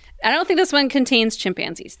 I don't think this one contains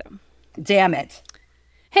chimpanzees, though. Damn it.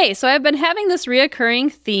 Hey, so I've been having this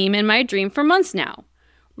reoccurring theme in my dream for months now,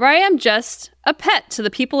 where I am just a pet to the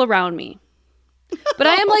people around me. But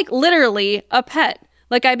I am like literally a pet,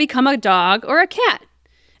 like I become a dog or a cat.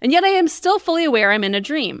 And yet I am still fully aware I'm in a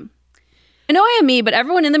dream. I know I am me, but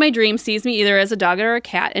everyone in my dream sees me either as a dog or a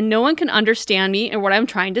cat, and no one can understand me and what I'm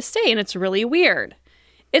trying to say, and it's really weird.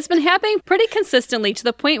 It's been happening pretty consistently to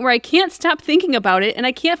the point where I can't stop thinking about it, and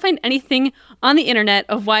I can't find anything on the internet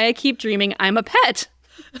of why I keep dreaming I'm a pet.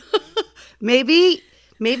 Maybe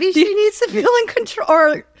she needs to feel in control,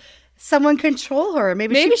 or someone control her.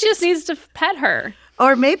 Maybe she just needs to pet her.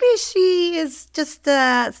 Or maybe she is just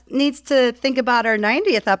needs to think about our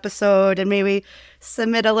 90th episode and maybe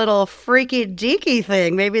submit a little freaky deaky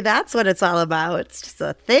thing. Maybe that's what it's all about. It's just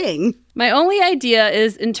a thing. My only idea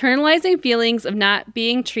is internalizing feelings of not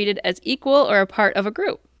being treated as equal or a part of a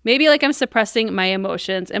group. Maybe like I'm suppressing my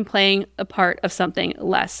emotions and playing a part of something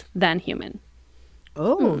less than human.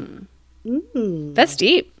 Oh. That's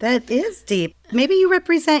deep. That is deep. Maybe you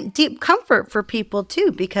represent deep comfort for people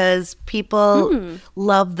too, because people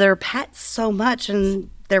love their pets so much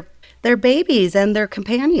and their babies and their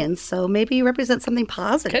companions. So maybe you represent something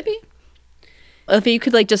positive. Could be. If you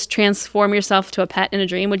could like just transform yourself to a pet in a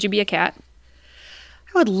dream, would you be a cat?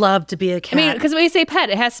 I would love to be a cat. I mean, because when you say pet,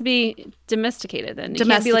 it has to be domesticated. Then you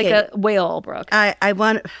can't be like a whale, Brooke. I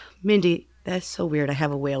want, Mindy, that's so weird. I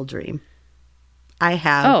have a whale dream. I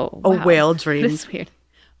have a whale dream. That's weird.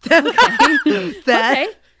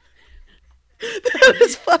 That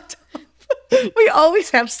is fucked up. We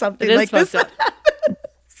always have something like this.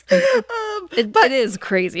 It is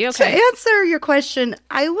crazy. Okay. To answer your question,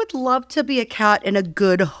 I would love to be a cat in a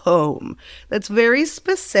good home. That's very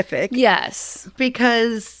specific. Yes.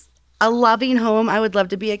 Because a loving home, I would love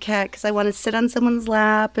to be a cat because I want to sit on someone's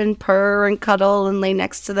lap and purr and cuddle and lay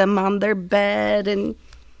next to them on their bed and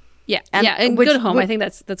and good home. I think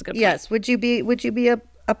that's a good point. Yes. Would you be a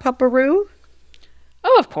pupperoo?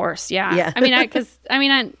 Oh, of course. Yeah. I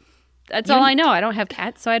mean, that's all I know. I don't have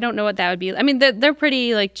cats, so I don't know what that would be. I mean, they're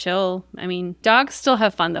pretty like chill. I mean, dogs still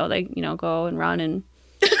have fun though. They, go and run and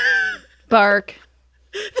bark.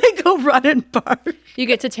 They go run and bark. You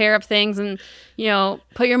get to tear up things and,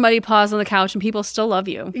 put your muddy paws on the couch and people still love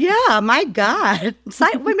you. Yeah, my God.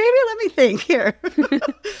 Maybe let me think here.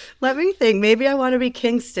 Let me think. Maybe I want to be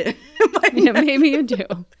Kingston. Maybe you do.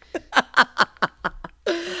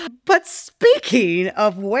 But speaking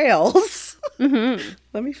of whales,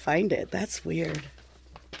 let me find it. That's weird.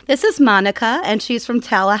 This is Monica, and she's from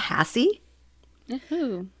Tallahassee.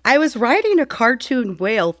 Ooh. I was riding a cartoon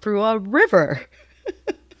whale through a river.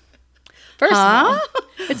 First of all,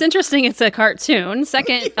 it's interesting it's a cartoon.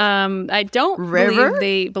 Second, I don't believe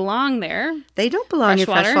they belong there. They don't belong in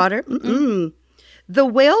freshwater. The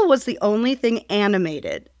whale was the only thing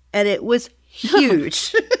animated, and it was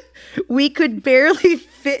huge. We could barely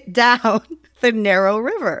fit down the narrow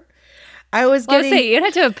river. You'd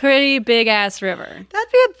have to have a pretty big-ass river.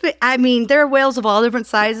 That'd be there are whales of all different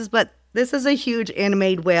sizes, but this is a huge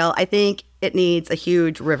animated whale. I think it needs a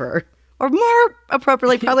huge river. Or more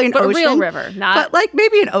appropriately, probably an ocean. A real river, but like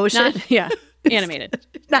maybe an ocean. Animated.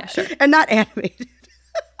 Sure. And not animated.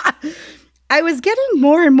 I was getting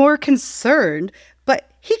more and more concerned,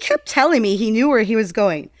 but he kept telling me he knew where he was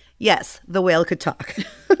going. Yes, the whale could talk.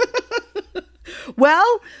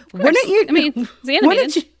 Well, wouldn't you? I mean, it's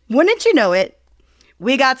animated. Wouldn't you know it?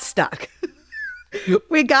 We got stuck.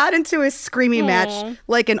 We got into a screaming match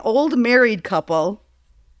like an old married couple,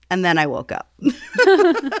 and then I woke up.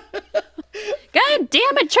 God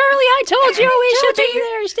damn it, Charlie, I told you we should be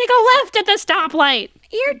there. Take a left at the stoplight.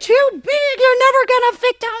 You're too big. You're never going to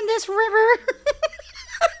fit down this river.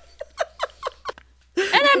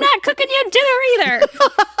 And I'm not cooking you had dinner either.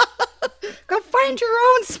 Go find your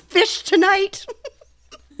own fish tonight.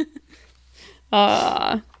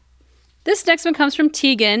 This next one comes from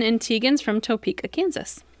Tegan, and Tegan's from Topeka,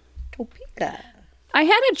 Kansas. Topeka. I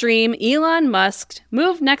had a dream Elon Musk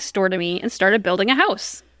moved next door to me and started building a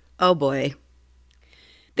house. Oh, boy.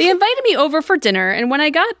 They invited me over for dinner, and when I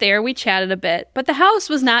got there, we chatted a bit, but the house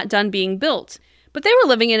was not done being built, but they were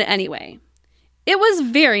living in it anyway. It was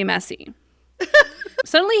very messy.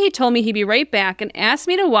 Suddenly, he told me he'd be right back and asked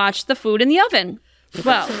me to watch the food in the oven.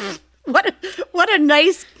 Well... What a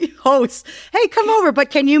nice host. Hey, come over, but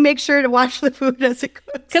can you make sure to watch the food as it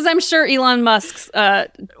cooks? Because I'm sure Elon Musk's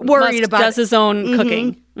worried about does his own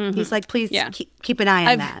cooking. Mm-hmm. He's like, please keep an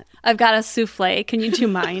eye on that. I've got a souffle. Can you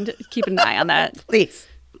mind keeping an eye on that? Please.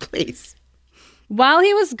 While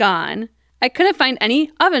he was gone, I couldn't find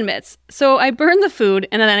any oven mitts, so I burned the food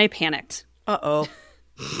and then I panicked. Uh-oh.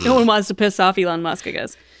 No one wants to piss off Elon Musk, I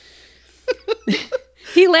guess.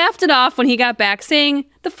 He laughed it off when he got back, saying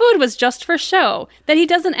the food was just for show, that he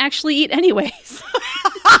doesn't actually eat anyways.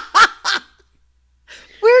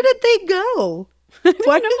 Where did they go?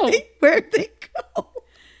 Where did they go?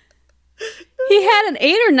 He had an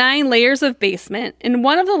 8 or 9 layers of basement, and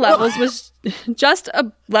one of the levels was just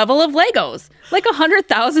a level of Legos, like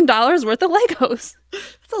 $100,000 worth of Legos.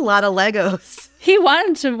 That's a lot of Legos. He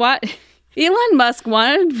wanted to watch. Elon Musk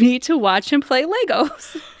wanted me to watch him play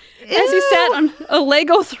Legos. Ew. As he sat on a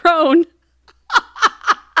Lego throne.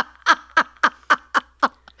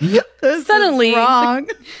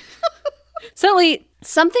 Suddenly,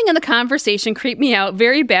 something in the conversation creeped me out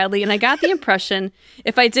very badly, and I got the impression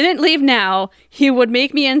if I didn't leave now, he would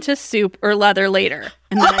make me into soup or leather later.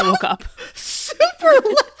 And then I woke up. Super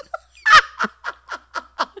leather.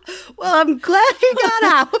 Well, I'm glad he got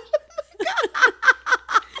out.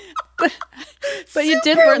 But you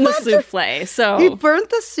did burn the souffle, so... You burnt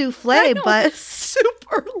the souffle, but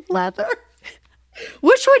super leather?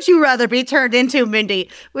 Which would you rather be turned into, Mindy?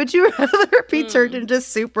 Would you rather be turned into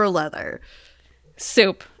soup or leather?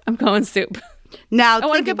 Soup. I'm going soup. Now,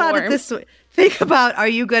 think about it this way. Think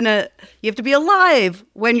about, you have to be alive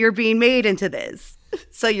when you're being made into this.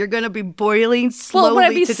 So you're going to be boiling slowly would I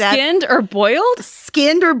be to death. Skinned or boiled?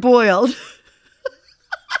 Skinned or boiled.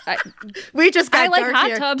 We just got I like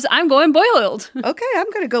hot tubs. I'm going boiled. Okay, I'm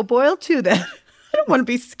going to go boiled too then. I don't want to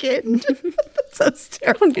be skinned. That sounds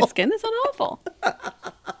terrible. I want to be skinned. That sounds awful.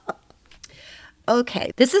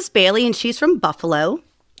 Okay, this is Bailey and she's from Buffalo.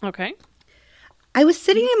 Okay. I was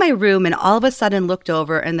sitting in my room and all of a sudden looked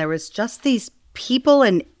over and there was just these people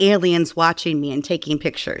and aliens watching me and taking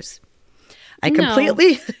pictures. I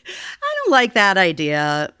don't like that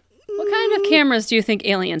idea. What kind of cameras do you think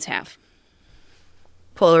aliens have?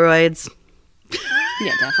 Polaroids.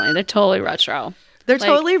 Yeah, definitely. They're totally retro. They're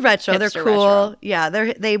totally retro. They're cool. Retro. Yeah,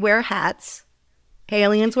 they wear hats.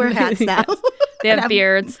 Aliens wear hats now. Yes. They have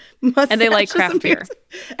beards. And they like craft beer.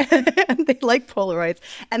 And they like Polaroids.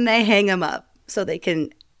 And they hang them up so they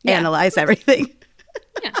can analyze everything.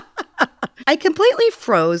 Yeah. I completely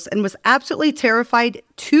froze and was absolutely terrified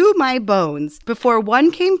to my bones before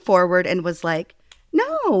one came forward and was like,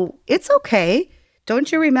 "No, it's okay.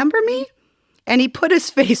 Don't you remember me?" And he put his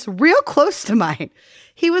face real close to mine.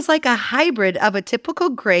 He was like a hybrid of a typical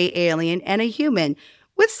gray alien and a human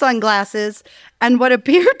with sunglasses and what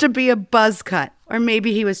appeared to be a buzz cut. Or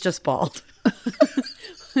maybe he was just bald.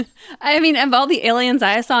 I mean, of all the aliens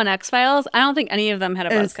I saw in X-Files, I don't think any of them had a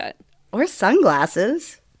buzz cut. Or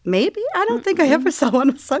sunglasses. Maybe. I don't think I ever saw one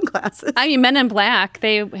with sunglasses. I mean, Men in Black,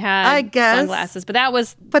 they had sunglasses, but that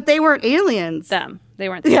was... But they weren't aliens. Them. They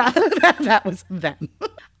weren't them. Yeah, that was them.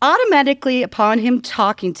 Automatically, upon him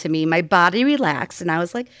talking to me, my body relaxed, and I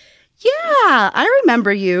was like, "Yeah, I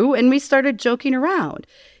remember you." And we started joking around.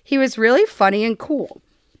 He was really funny and cool.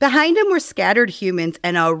 Behind him were scattered humans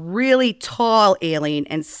and a really tall alien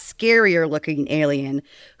and scarier-looking alien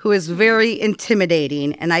who was very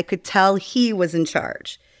intimidating, and I could tell he was in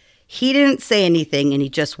charge. He didn't say anything, and he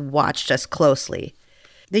just watched us closely.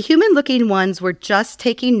 The human-looking ones were just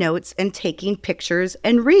taking notes and taking pictures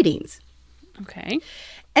and readings. Okay.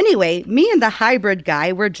 Anyway, me and the hybrid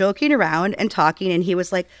guy were joking around and talking, and he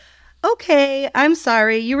was like, "Okay, I'm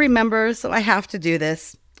sorry, you remember, so I have to do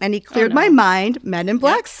this." And he cleared my mind, Men in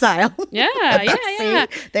Black style. Yeah.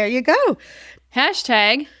 See, there you go.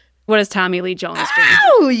 Hashtag, what is Tommy Lee Jones doing?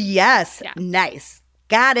 Oh, yes. Yeah. Nice.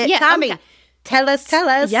 Got it. Yeah, Tommy, tell us.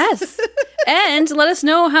 Yes. And let us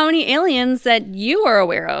know how many aliens that you are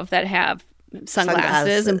aware of that have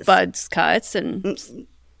sunglasses. And buzz cuts and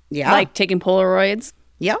like taking Polaroids.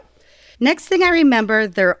 Yep. Next thing I remember,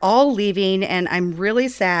 they're all leaving and I'm really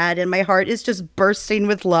sad and my heart is just bursting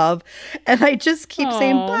with love. And I just keep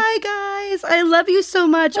saying, "Bye, guys, I love you so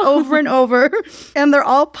much over and over. And they're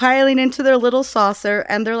all piling into their little saucer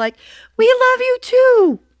and they're like, we love you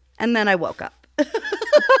too. And then I woke up.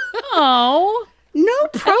 Oh. No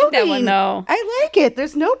probing. I like that one, though. I like it.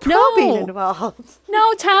 There's no probing involved.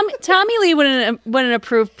 No, Tommy Lee wouldn't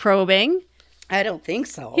approve probing. I don't think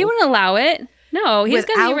so. He wouldn't allow it. No, he's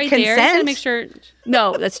going to be right there. He's going to make sure.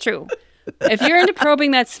 No, that's true. If you're into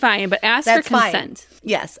probing, that's fine, but ask for consent. Fine.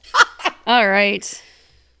 Yes. All right.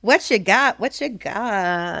 What you got? What you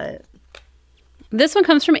got? This one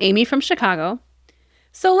comes from Amy from Chicago.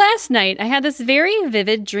 So last night, I had this very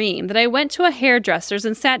vivid dream that I went to a hairdresser's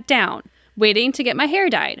and sat down, waiting to get my hair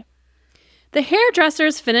dyed. The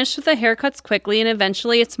hairdressers finished with the haircuts quickly, and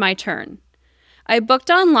eventually it's my turn. I booked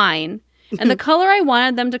online, and the color I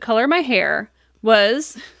wanted them to color my hair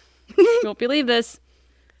was, you won't believe this,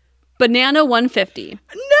 Banana 150.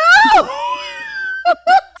 No!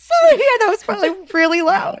 Sorry, yeah, that was probably really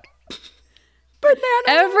loud. Banana.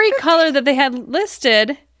 Every color that they had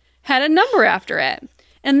listed had a number after it.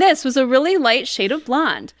 And this was a really light shade of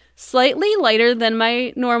blonde, slightly lighter than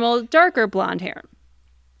my normal darker blonde hair.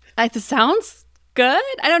 It sounds good.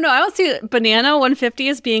 I don't know. I don't see Banana 150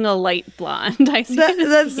 as being a light blonde. I see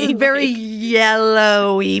that's very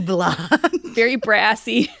yellowy blonde. Very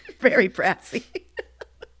brassy. Very brassy.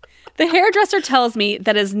 The hairdresser tells me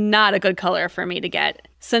that is not a good color for me to get,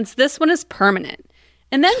 since this one is permanent.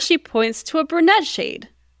 And then she points to a brunette shade.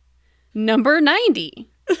 Number 90.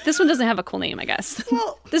 This one doesn't have a cool name, I guess.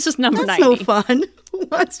 Well, this is number 90. That's no fun.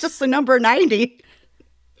 What's just the number 90?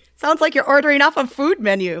 Sounds like you're ordering off a food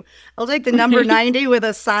menu. I'll take the number 90 with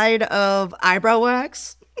a side of eyebrow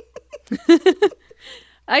wax.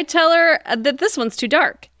 I tell her that this one's too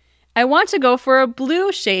dark. I want to go for a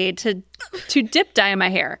blue shade to dip dye my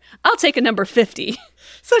hair. I'll take a number 50.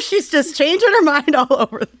 So she's just changing her mind all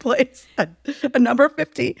over the place. A number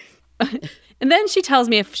 50. And then she tells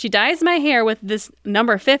me if she dyes my hair with this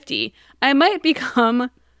number 50, I might become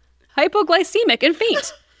hypoglycemic and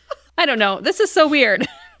faint. I don't know. This is so weird.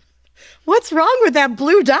 What's wrong with that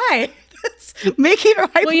blue dye? That's making her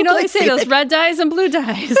hypoglycemic. Well, you know they say those red dyes and blue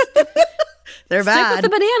dyes. They're bad. Stick with the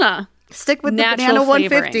banana. Stick with Natural the banana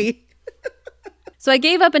 150. flavoring. So I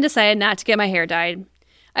gave up and decided not to get my hair dyed.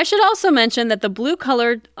 I should also mention that the blue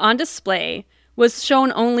color on display was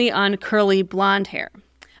shown only on curly blonde hair.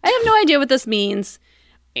 I have no idea what this means.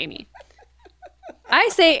 Amy. I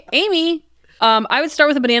say, Amy, I would start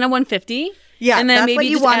with a banana 150. Yeah, and then that's maybe what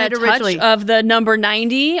you just wanted add a originally. touch of the number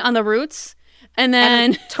 90 on the roots. And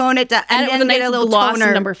then tone it down. And then get a little gloss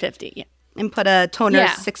toner. Number 50. Yeah. And put a toner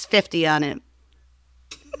 650 on it.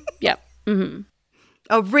 Yep. Mm-hmm.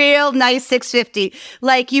 A real nice 650.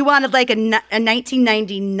 Like you wanted like a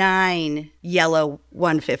 1999 yellow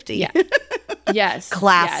 150. Yeah. Yes.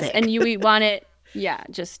 Classic. Yes. And you want it,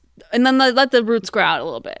 just, and then let the roots grow out a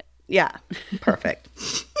little bit. Yeah. Perfect.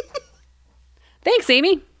 Thanks,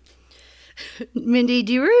 Amy. Mindy,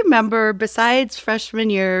 do you remember, besides freshman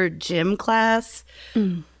year gym class,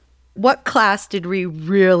 what class did we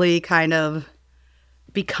really kind of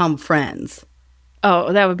become friends?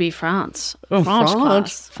 Oh, that would be France. French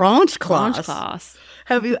class. French class. French class.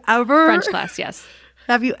 Have you ever... French class, yes.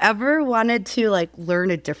 Have you ever wanted to, like,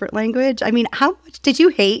 learn a different language? I mean, how much did you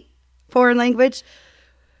hate foreign language?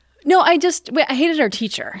 No, I hated our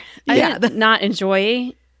teacher. I did not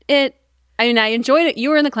enjoy it. I mean, I enjoyed it.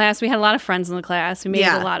 You were in the class. We had a lot of friends in the class. We made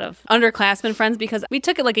a lot of underclassmen friends because we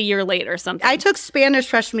took it like a year late or something. I took Spanish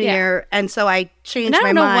freshman year, and so I changed my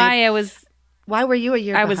mind. I don't know why I was... Why were you a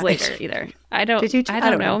year I behind? was later either. I don't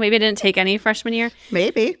know. know. Maybe I didn't take any freshman year.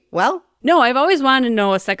 Maybe. Well. No, I've always wanted to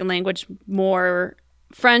know a second language more.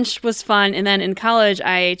 French was fun. And then in college,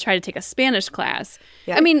 I tried to take a Spanish class.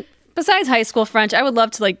 Yeah. I mean, besides high school French, I would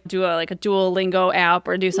love to do a Duolingo app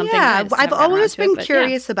or do something. Yeah, I've always been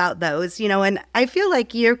curious about those, and I feel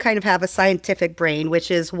like you kind of have a scientific brain, which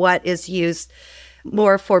is what is used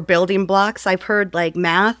more for building blocks. I've heard like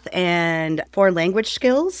math and foreign language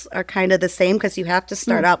skills are kind of the same because you have to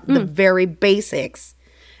start out the very basics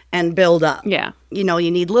and build up. Yeah. You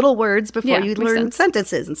need little words before you learn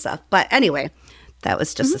sentences and stuff. But anyway, that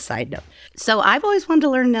was just a side note. So I've always wanted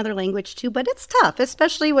to learn another language too, but it's tough,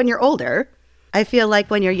 especially when you're older. I feel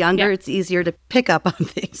like when you're younger, it's easier to pick up on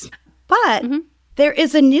things. But there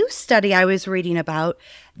is a new study I was reading about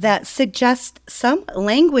that suggests some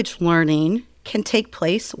language learning can take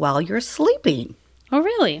place while you're sleeping. Oh,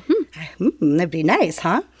 really? That'd be nice,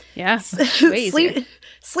 huh? Yeah.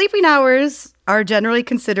 Sleeping hours are generally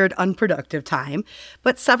considered unproductive time,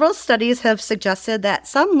 but several studies have suggested that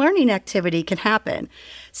some learning activity can happen.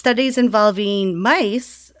 Studies involving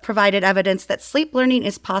mice provided evidence that sleep learning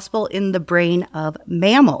is possible in the brain of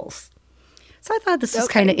mammals. So I thought this was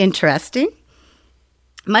kind of interesting.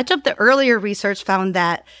 Much of the earlier research found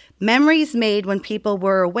that memories made when people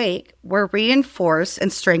were awake were reinforced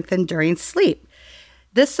and strengthened during sleep.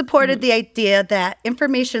 This supported the idea that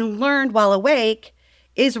information learned while awake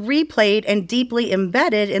is replayed and deeply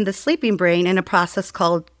embedded in the sleeping brain in a process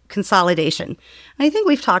called consolidation. I think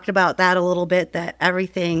we've talked about that a little bit, that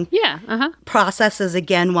everything processes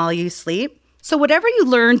again while you sleep. So whatever you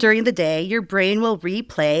learn during the day, your brain will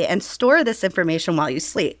replay and store this information while you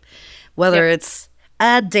sleep, whether it's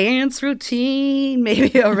a dance routine,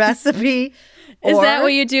 maybe a recipe. Is that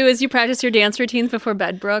what you do? Is you practice your dance routines before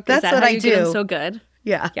bed, Brooke? That's is that what how I you do. Get them so good?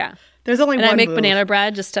 Yeah. Yeah. There's only one And I make move. banana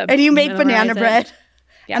bread just to And you make banana bread.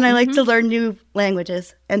 Yeah. And I like to learn new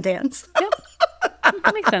languages and dance.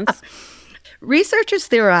 That makes sense. Researchers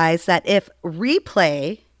theorize that if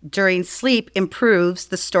replay during sleep improves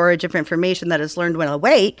the storage of information that is learned when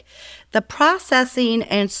awake, the processing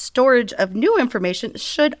and storage of new information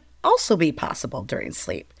should also be possible during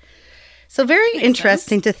sleep. So very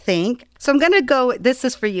interesting to think. So I'm going to go, this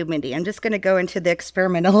is for you, Mindy. I'm just going to go into the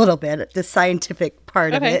experiment a little bit, the scientific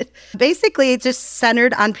part of it. Basically, it's just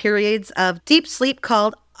centered on periods of deep sleep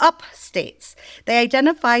called up states. They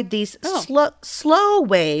identified these slow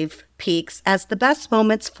wave peaks as the best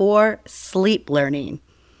moments for sleep learning.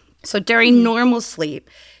 So during normal sleep,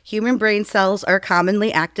 human brain cells are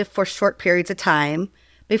commonly active for short periods of time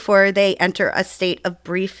before they enter a state of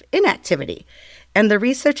brief inactivity. And the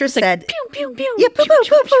researchers said, pew, pew, pew. Yeah, poo, poo,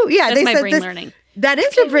 poo, poo. Yeah, That's they my said brain this, learning. That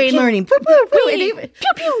is your brain learning. Poo, poo, poo. Oui.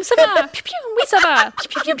 Pew, pew, ça va. Pew, pew, oui, ça va.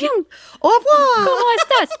 Pew, pew, pew. Au revoir. ¿Cómo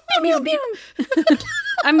estás? Pew, pew, pew.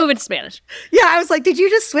 I'm moving to Spanish. Yeah, I was like, did you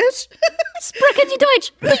just switch? Sprechen Sie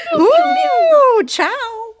Deutsch. Pew, pew, Ooh, ciao.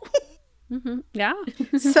 Yeah.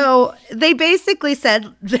 So they basically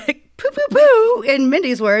said, like, poo, poo, poo, in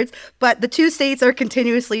Mindy's words, but the two states are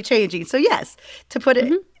continuously changing. So yes, to put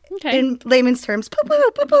it in layman's terms, poo,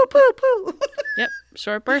 poo, poo, poo, poo, poo. Yep.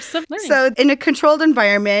 Short bursts of learning. So in a controlled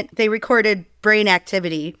environment, they recorded brain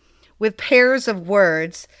activity with pairs of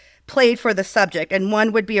words played for the subject. And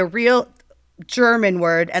one would be a real German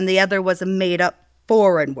word and the other was a made-up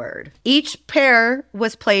foreign word. Each pair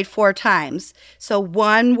was played 4 times. So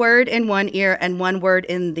one word in one ear and one word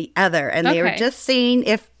in the other. And they were just seeing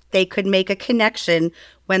if they could make a connection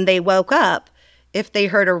when they woke up, if they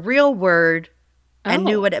heard a real word and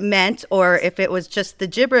knew what it meant, or if it was just the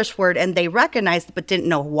gibberish word and they recognized it but didn't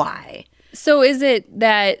know why. So is it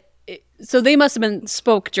that, so they must have been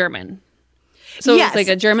spoke German. So Yes. it's like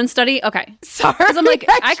a German study? Okay. Sorry. Because I'm like,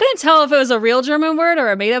 I couldn't tell if it was a real German word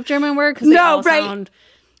or a made-up German word because they all sound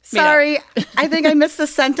Sorry, I think I missed a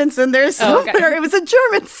sentence in there somewhere. It was a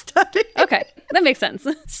German study. Okay, that makes sense.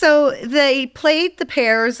 So they played the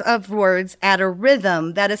pairs of words at a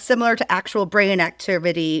rhythm that is similar to actual brain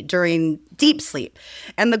activity during deep sleep.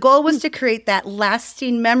 And the goal was to create that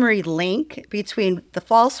lasting memory link between the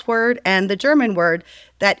false word and the German word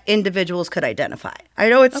that individuals could identify. I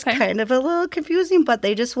know it's kind of a little confusing, but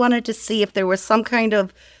they just wanted to see if there was some kind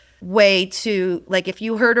of way to, like, if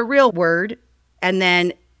you heard a real word and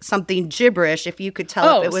then something gibberish, if you could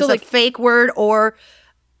tell if it was a fake word or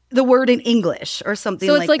the word in English or something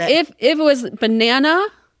like that. So it's like if it was banana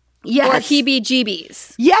or Heebie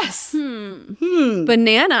Jeebies. Yes.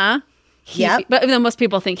 Banana. Yep. But then most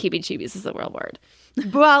people think Heebie Jeebies is the real word.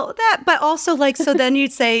 Well, that, but also like, so then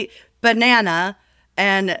you'd say banana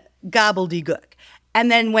and gobbledygook. And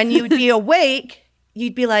then when you'd be awake,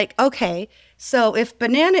 you'd be like, okay, so if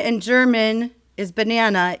banana in German is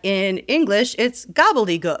banana, in English, it's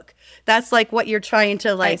gobbledygook. That's like what you're trying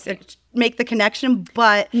to like make the connection.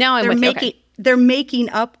 But now they're making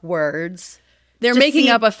up words. They're making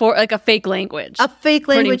up a fake language. A fake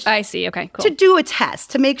language. I see. Okay, cool. To do a test,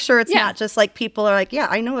 to make sure it's not just like people are like, yeah,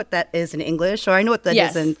 I know what that is in English, or I know what that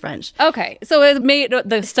is in French. Okay, so it made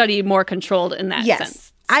the study more controlled in that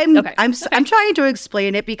sense. I'm trying to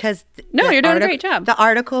explain it because you're doing a great job. The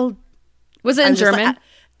article was it in German?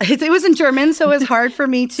 It was in German, so it was hard for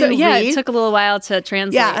me to read. It took a little while to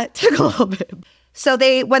translate. Yeah, it took a little bit. So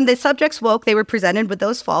when the subjects woke, they were presented with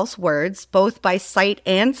those false words, both by sight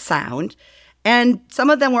and sound. And some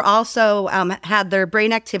of them were also had their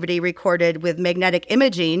brain activity recorded with magnetic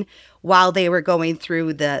imaging while they were going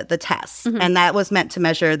through the tests. And that was meant to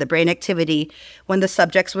measure the brain activity when the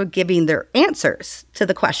subjects were giving their answers to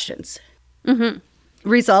the questions.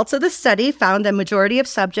 Results of the study found the majority of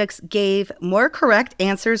subjects gave more correct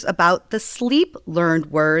answers about the sleep-learned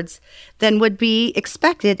words than would be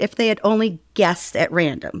expected if they had only guessed at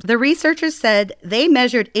random. The researchers said they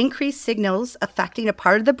measured increased signals affecting a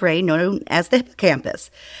part of the brain known as the hippocampus.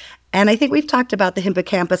 And I think we've talked about the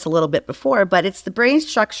hippocampus a little bit before, but it's the brain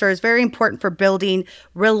structure is very important for building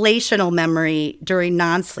relational memory during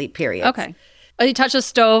non-sleep periods. Okay. Oh, you touch a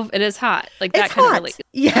stove, it is hot. Like that It's kind hot. of relation.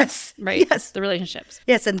 Yes. Right? Yes. The relationships.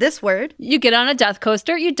 Yes, and this word, You get on a death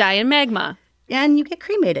coaster, you die in magma. and you get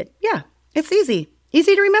cremated. Yeah, it's easy.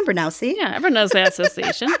 Easy to remember now, see? Yeah, everyone knows that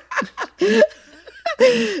association.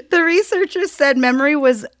 The researchers said memory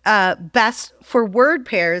was best for word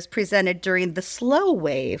pairs presented during the slow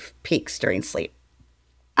wave peaks during sleep.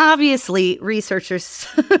 Obviously, researchers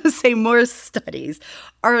say more studies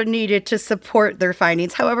are needed to support their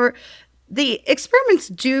findings. However, the experiments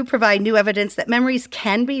do provide new evidence that memories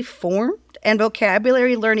can be formed and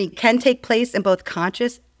vocabulary learning can take place in both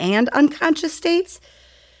conscious and unconscious states.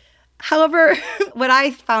 However, what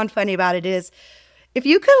I found funny about it is if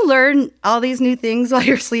you can learn all these new things while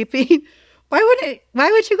you're sleeping, why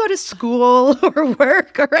would you go to school or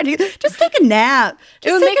work or anything? Just take a nap.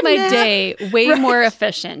 It would make my day way more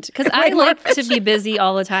efficient because I Way more like to be busy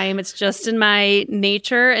all the time. It's just in my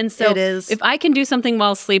nature. And so It is. if I can do something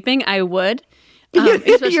while sleeping, I would.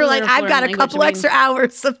 You're like, learn I've got a language. couple extra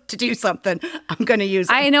hours to do something. I'm going to use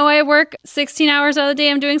it. I know I work 16 hours out of the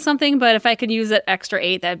day. I'm doing something, but if I could use that extra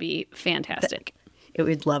 8, that'd be fantastic. It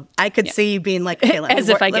would love. I could see you being like, okay, As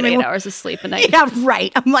if I get 8 hours of sleep a night. Yeah,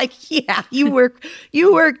 right. I'm like, yeah, you work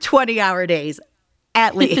 20-hour days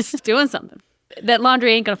at least. Doing something. That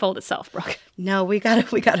laundry ain't gonna fold itself, Brooke. No, we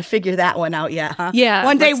gotta figure that one out yet, huh? Yeah,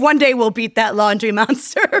 One day we'll beat that laundry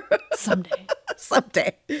monster. Someday.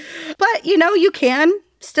 Someday. But you can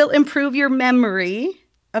still improve your memory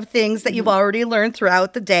of things that you've already learned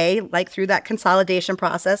throughout the day, like through that consolidation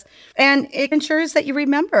process. And it ensures that you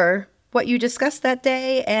remember what you discussed that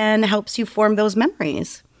day and helps you form those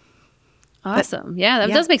memories. Awesome. That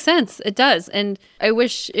does make sense. It does. And I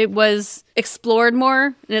wish it was explored more.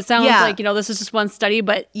 And it sounds like, this is just one study,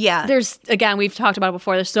 but there's, again, we've talked about it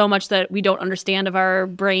before. There's so much that we don't understand of our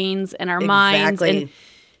brains and our minds. And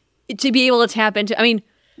to be able to tap into,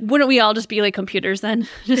 wouldn't we all just be like computers then?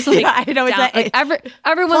 Just like, I know.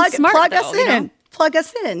 Everyone's smart. Plug us in. Plug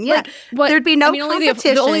us in. Yeah. Like, there'd be no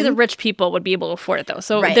competition. Only the rich people would be able to afford it, though.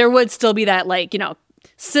 So there would still be that,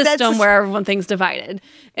 system where everyone thinks divided,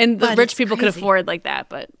 and the rich people could afford like that.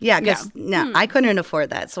 But I couldn't afford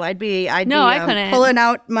that, so I'd be I couldn't. Pulling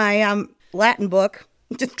out my Latin book.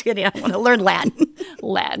 Just kidding. I want to learn Latin.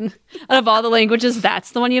 Latin. Out of all the languages,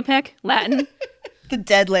 that's the one you pick. Latin. The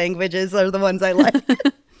dead languages are the ones I like.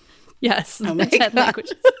 Yes, the dead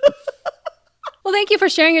languages. Well, thank you for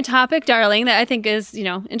sharing your topic, darling. That I think is,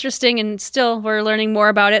 interesting, and still we're learning more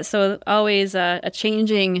about it. So always a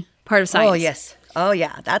changing part of science. Oh, yes. Oh,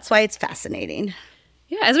 yeah. That's why it's fascinating.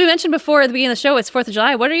 Yeah. As we mentioned before at the beginning of the show, it's 4th of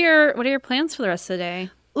July. What are your plans for the rest of the day?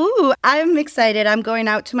 Ooh, I'm excited. I'm going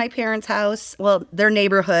out to my parents' house. Well, their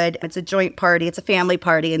neighborhood. It's a joint party. It's a family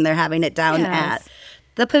party, and they're having it down at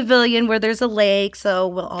the pavilion where there's a lake. So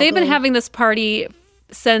we'll all They've been having this party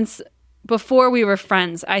since before we were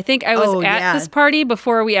friends. I think I was at this party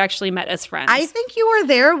before we actually met as friends. I think you were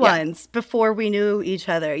there once before we knew each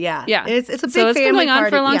other. Yeah. Yeah. It's a big so it's family been going on party.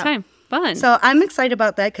 for a long time. Fun. So I'm excited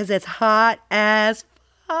about that because it's hot as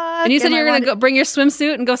fuck. And you said you're going to go bring your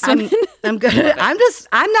swimsuit and go swimming? I'm good.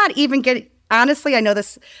 I'm not even getting, honestly, I know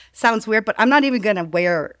this sounds weird, but I'm not even going to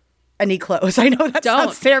wear any clothes. I know that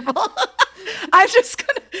sounds terrible. I'm just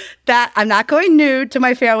going to, I'm not going nude to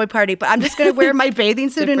my family party, but I'm just going to wear my bathing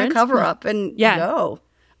suit and a cover up and go.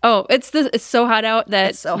 Oh, it's so hot out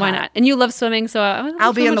that why not? And you love swimming, so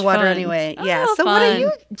I'll be in the water anyway. Yeah. So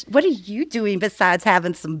fun. what are you doing besides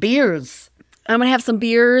having some beers? I'm gonna have some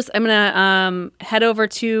beers. I'm gonna head over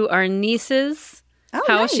to our niece's house.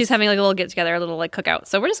 Nice. She's having like a little get together, a little like cookout.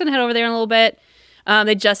 So we're just gonna head over there in a little bit.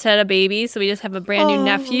 They just had a baby, so we just have a brand new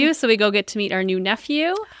nephew. So we go get to meet our new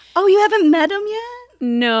nephew. Oh, you haven't met him yet?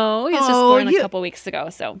 No, he was just born a couple weeks ago.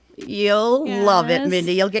 So you'll love it,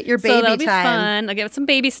 Mindy. You'll get your baby so that'll be time. Fun. I'll get some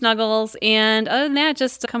baby snuggles, and other than that,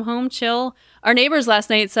 just to come home, chill. Our neighbors last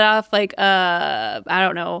night set off like I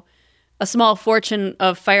don't know, a small fortune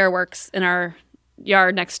of fireworks in our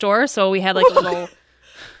yard next door. So we had like a little.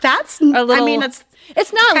 It's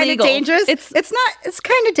not kind legal. Of dangerous. It's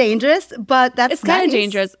kind of dangerous, but it's kind of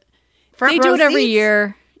dangerous. They do it every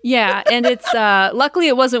year. Yeah, and it's luckily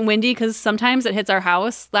it wasn't windy because sometimes it hits our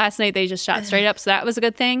house. Last night they just shot straight up, so that was a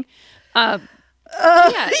good thing. That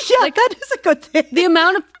is a good thing. The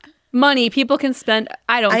amount of money people can spend,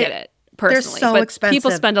 I don't get it personally. They're so expensive. People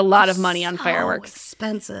spend a lot of money on fireworks.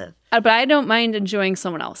 Expensive. But I don't mind enjoying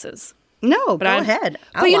someone else's. No, go ahead.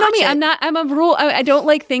 But you know me, I'm a rule. I don't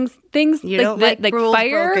like things you don't like rules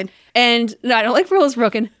fire. Broken. And no, I don't like rules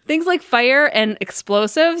broken. Things like fire and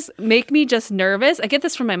explosives make me just nervous. I get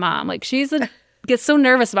this from my mom. Like gets so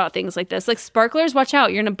nervous about things like this. Like sparklers, watch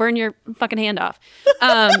out. You're going to burn your fucking hand off.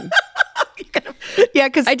 Yeah,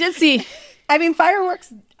 because I did see. I mean,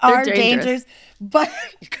 fireworks are dangerous, but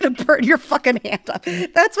you're going to burn your fucking hand off.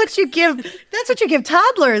 That's what you give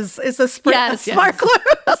toddlers is a sparkler.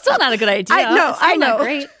 That's still not a good idea. I know.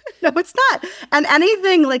 Great. No, it's not. And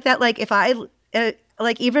anything like that, like if I...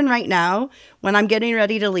 like even right now, when I'm getting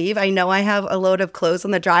ready to leave, I know I have a load of clothes in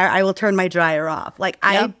the dryer. I will turn my dryer off. Like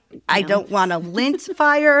I don't want a lint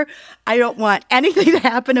fire. I don't want anything to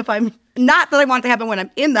happen if I'm not that I want it to happen when I'm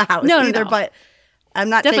in the house either. No. But I'm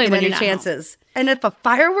not Definitely taking any chances. And if a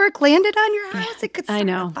firework landed on your house, it could start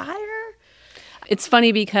a fire. It's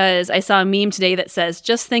funny because I saw a meme today that says,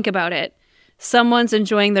 "Just think about it. Someone's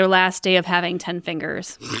enjoying their last day of having 10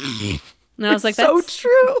 fingers." And I was like, so that's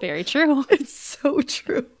true. Very true. It's so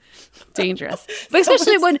true. Dangerous. But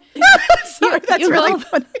especially when... Sorry, that's really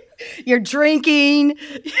funny. You're drinking.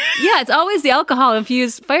 Yeah, it's always the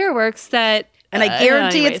alcohol-infused fireworks that... And I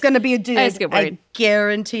guarantee it's going to be a dude. I just get worried. I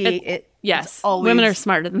guarantee it. Yes. Women are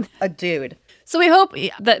smarter than that. A dude. So we hope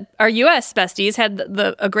that our U.S. besties had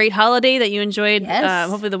a great holiday, that you enjoyed. Yes.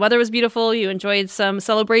 Hopefully the weather was beautiful. You enjoyed some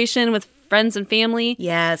celebration with friends and family.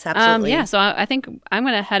 Yes, absolutely. So I think I'm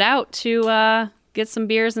going to head out to get some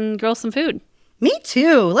beers and grill some food. Me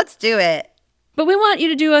too. Let's do it. But we want you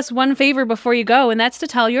to do us one favor before you go, and that's to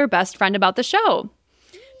tell your best friend about the show.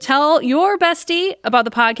 Tell your bestie about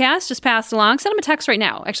the podcast. Just pass it along. Send them a text right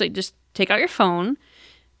now. Actually, just take out your phone,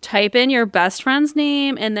 type in your best friend's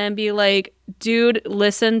name, and then be like, dude,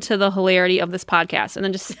 listen to the hilarity of this podcast. And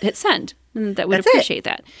then just hit send. And that would appreciate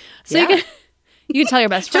that. So you can tell your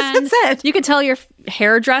best friend. You can tell your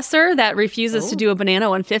hairdresser that refuses to do a banana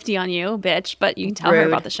 150 on you, bitch, but you can tell her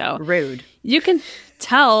about the show. Rude. You can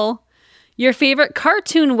tell your favorite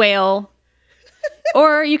cartoon whale,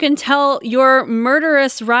 or you can tell your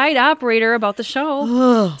murderous ride operator about the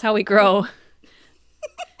show. That's how we grow.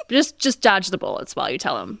 Just dodge the bullets while you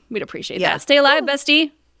tell them. We'd appreciate that. Stay alive,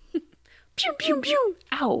 bestie. Pew, pew, pew.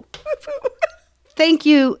 Ow. Thank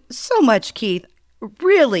you so much, Keith.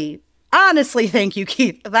 Really, honestly, thank you,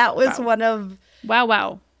 Keith. That was one of...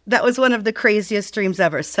 Wow. That was one of the craziest dreams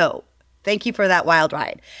ever. So thank you for that wild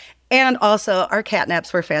ride. And also, our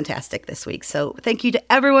catnaps were fantastic this week. So thank you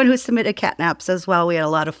to everyone who submitted catnaps as well. We had a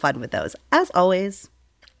lot of fun with those, as always.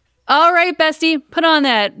 All right, bestie. Put on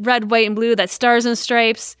that red, white, and blue, that stars and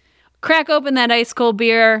stripes. Crack open that ice cold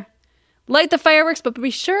beer. Light the fireworks, but be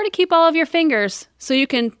sure to keep all of your fingers so you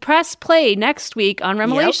can press play next week on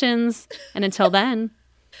Remelations. Yep. And until then,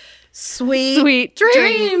 sweet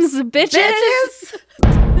dreams, bitches.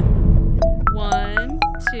 1,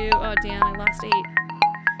 2. Oh, damn, I lost 8.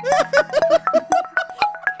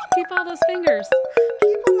 Keep all those fingers.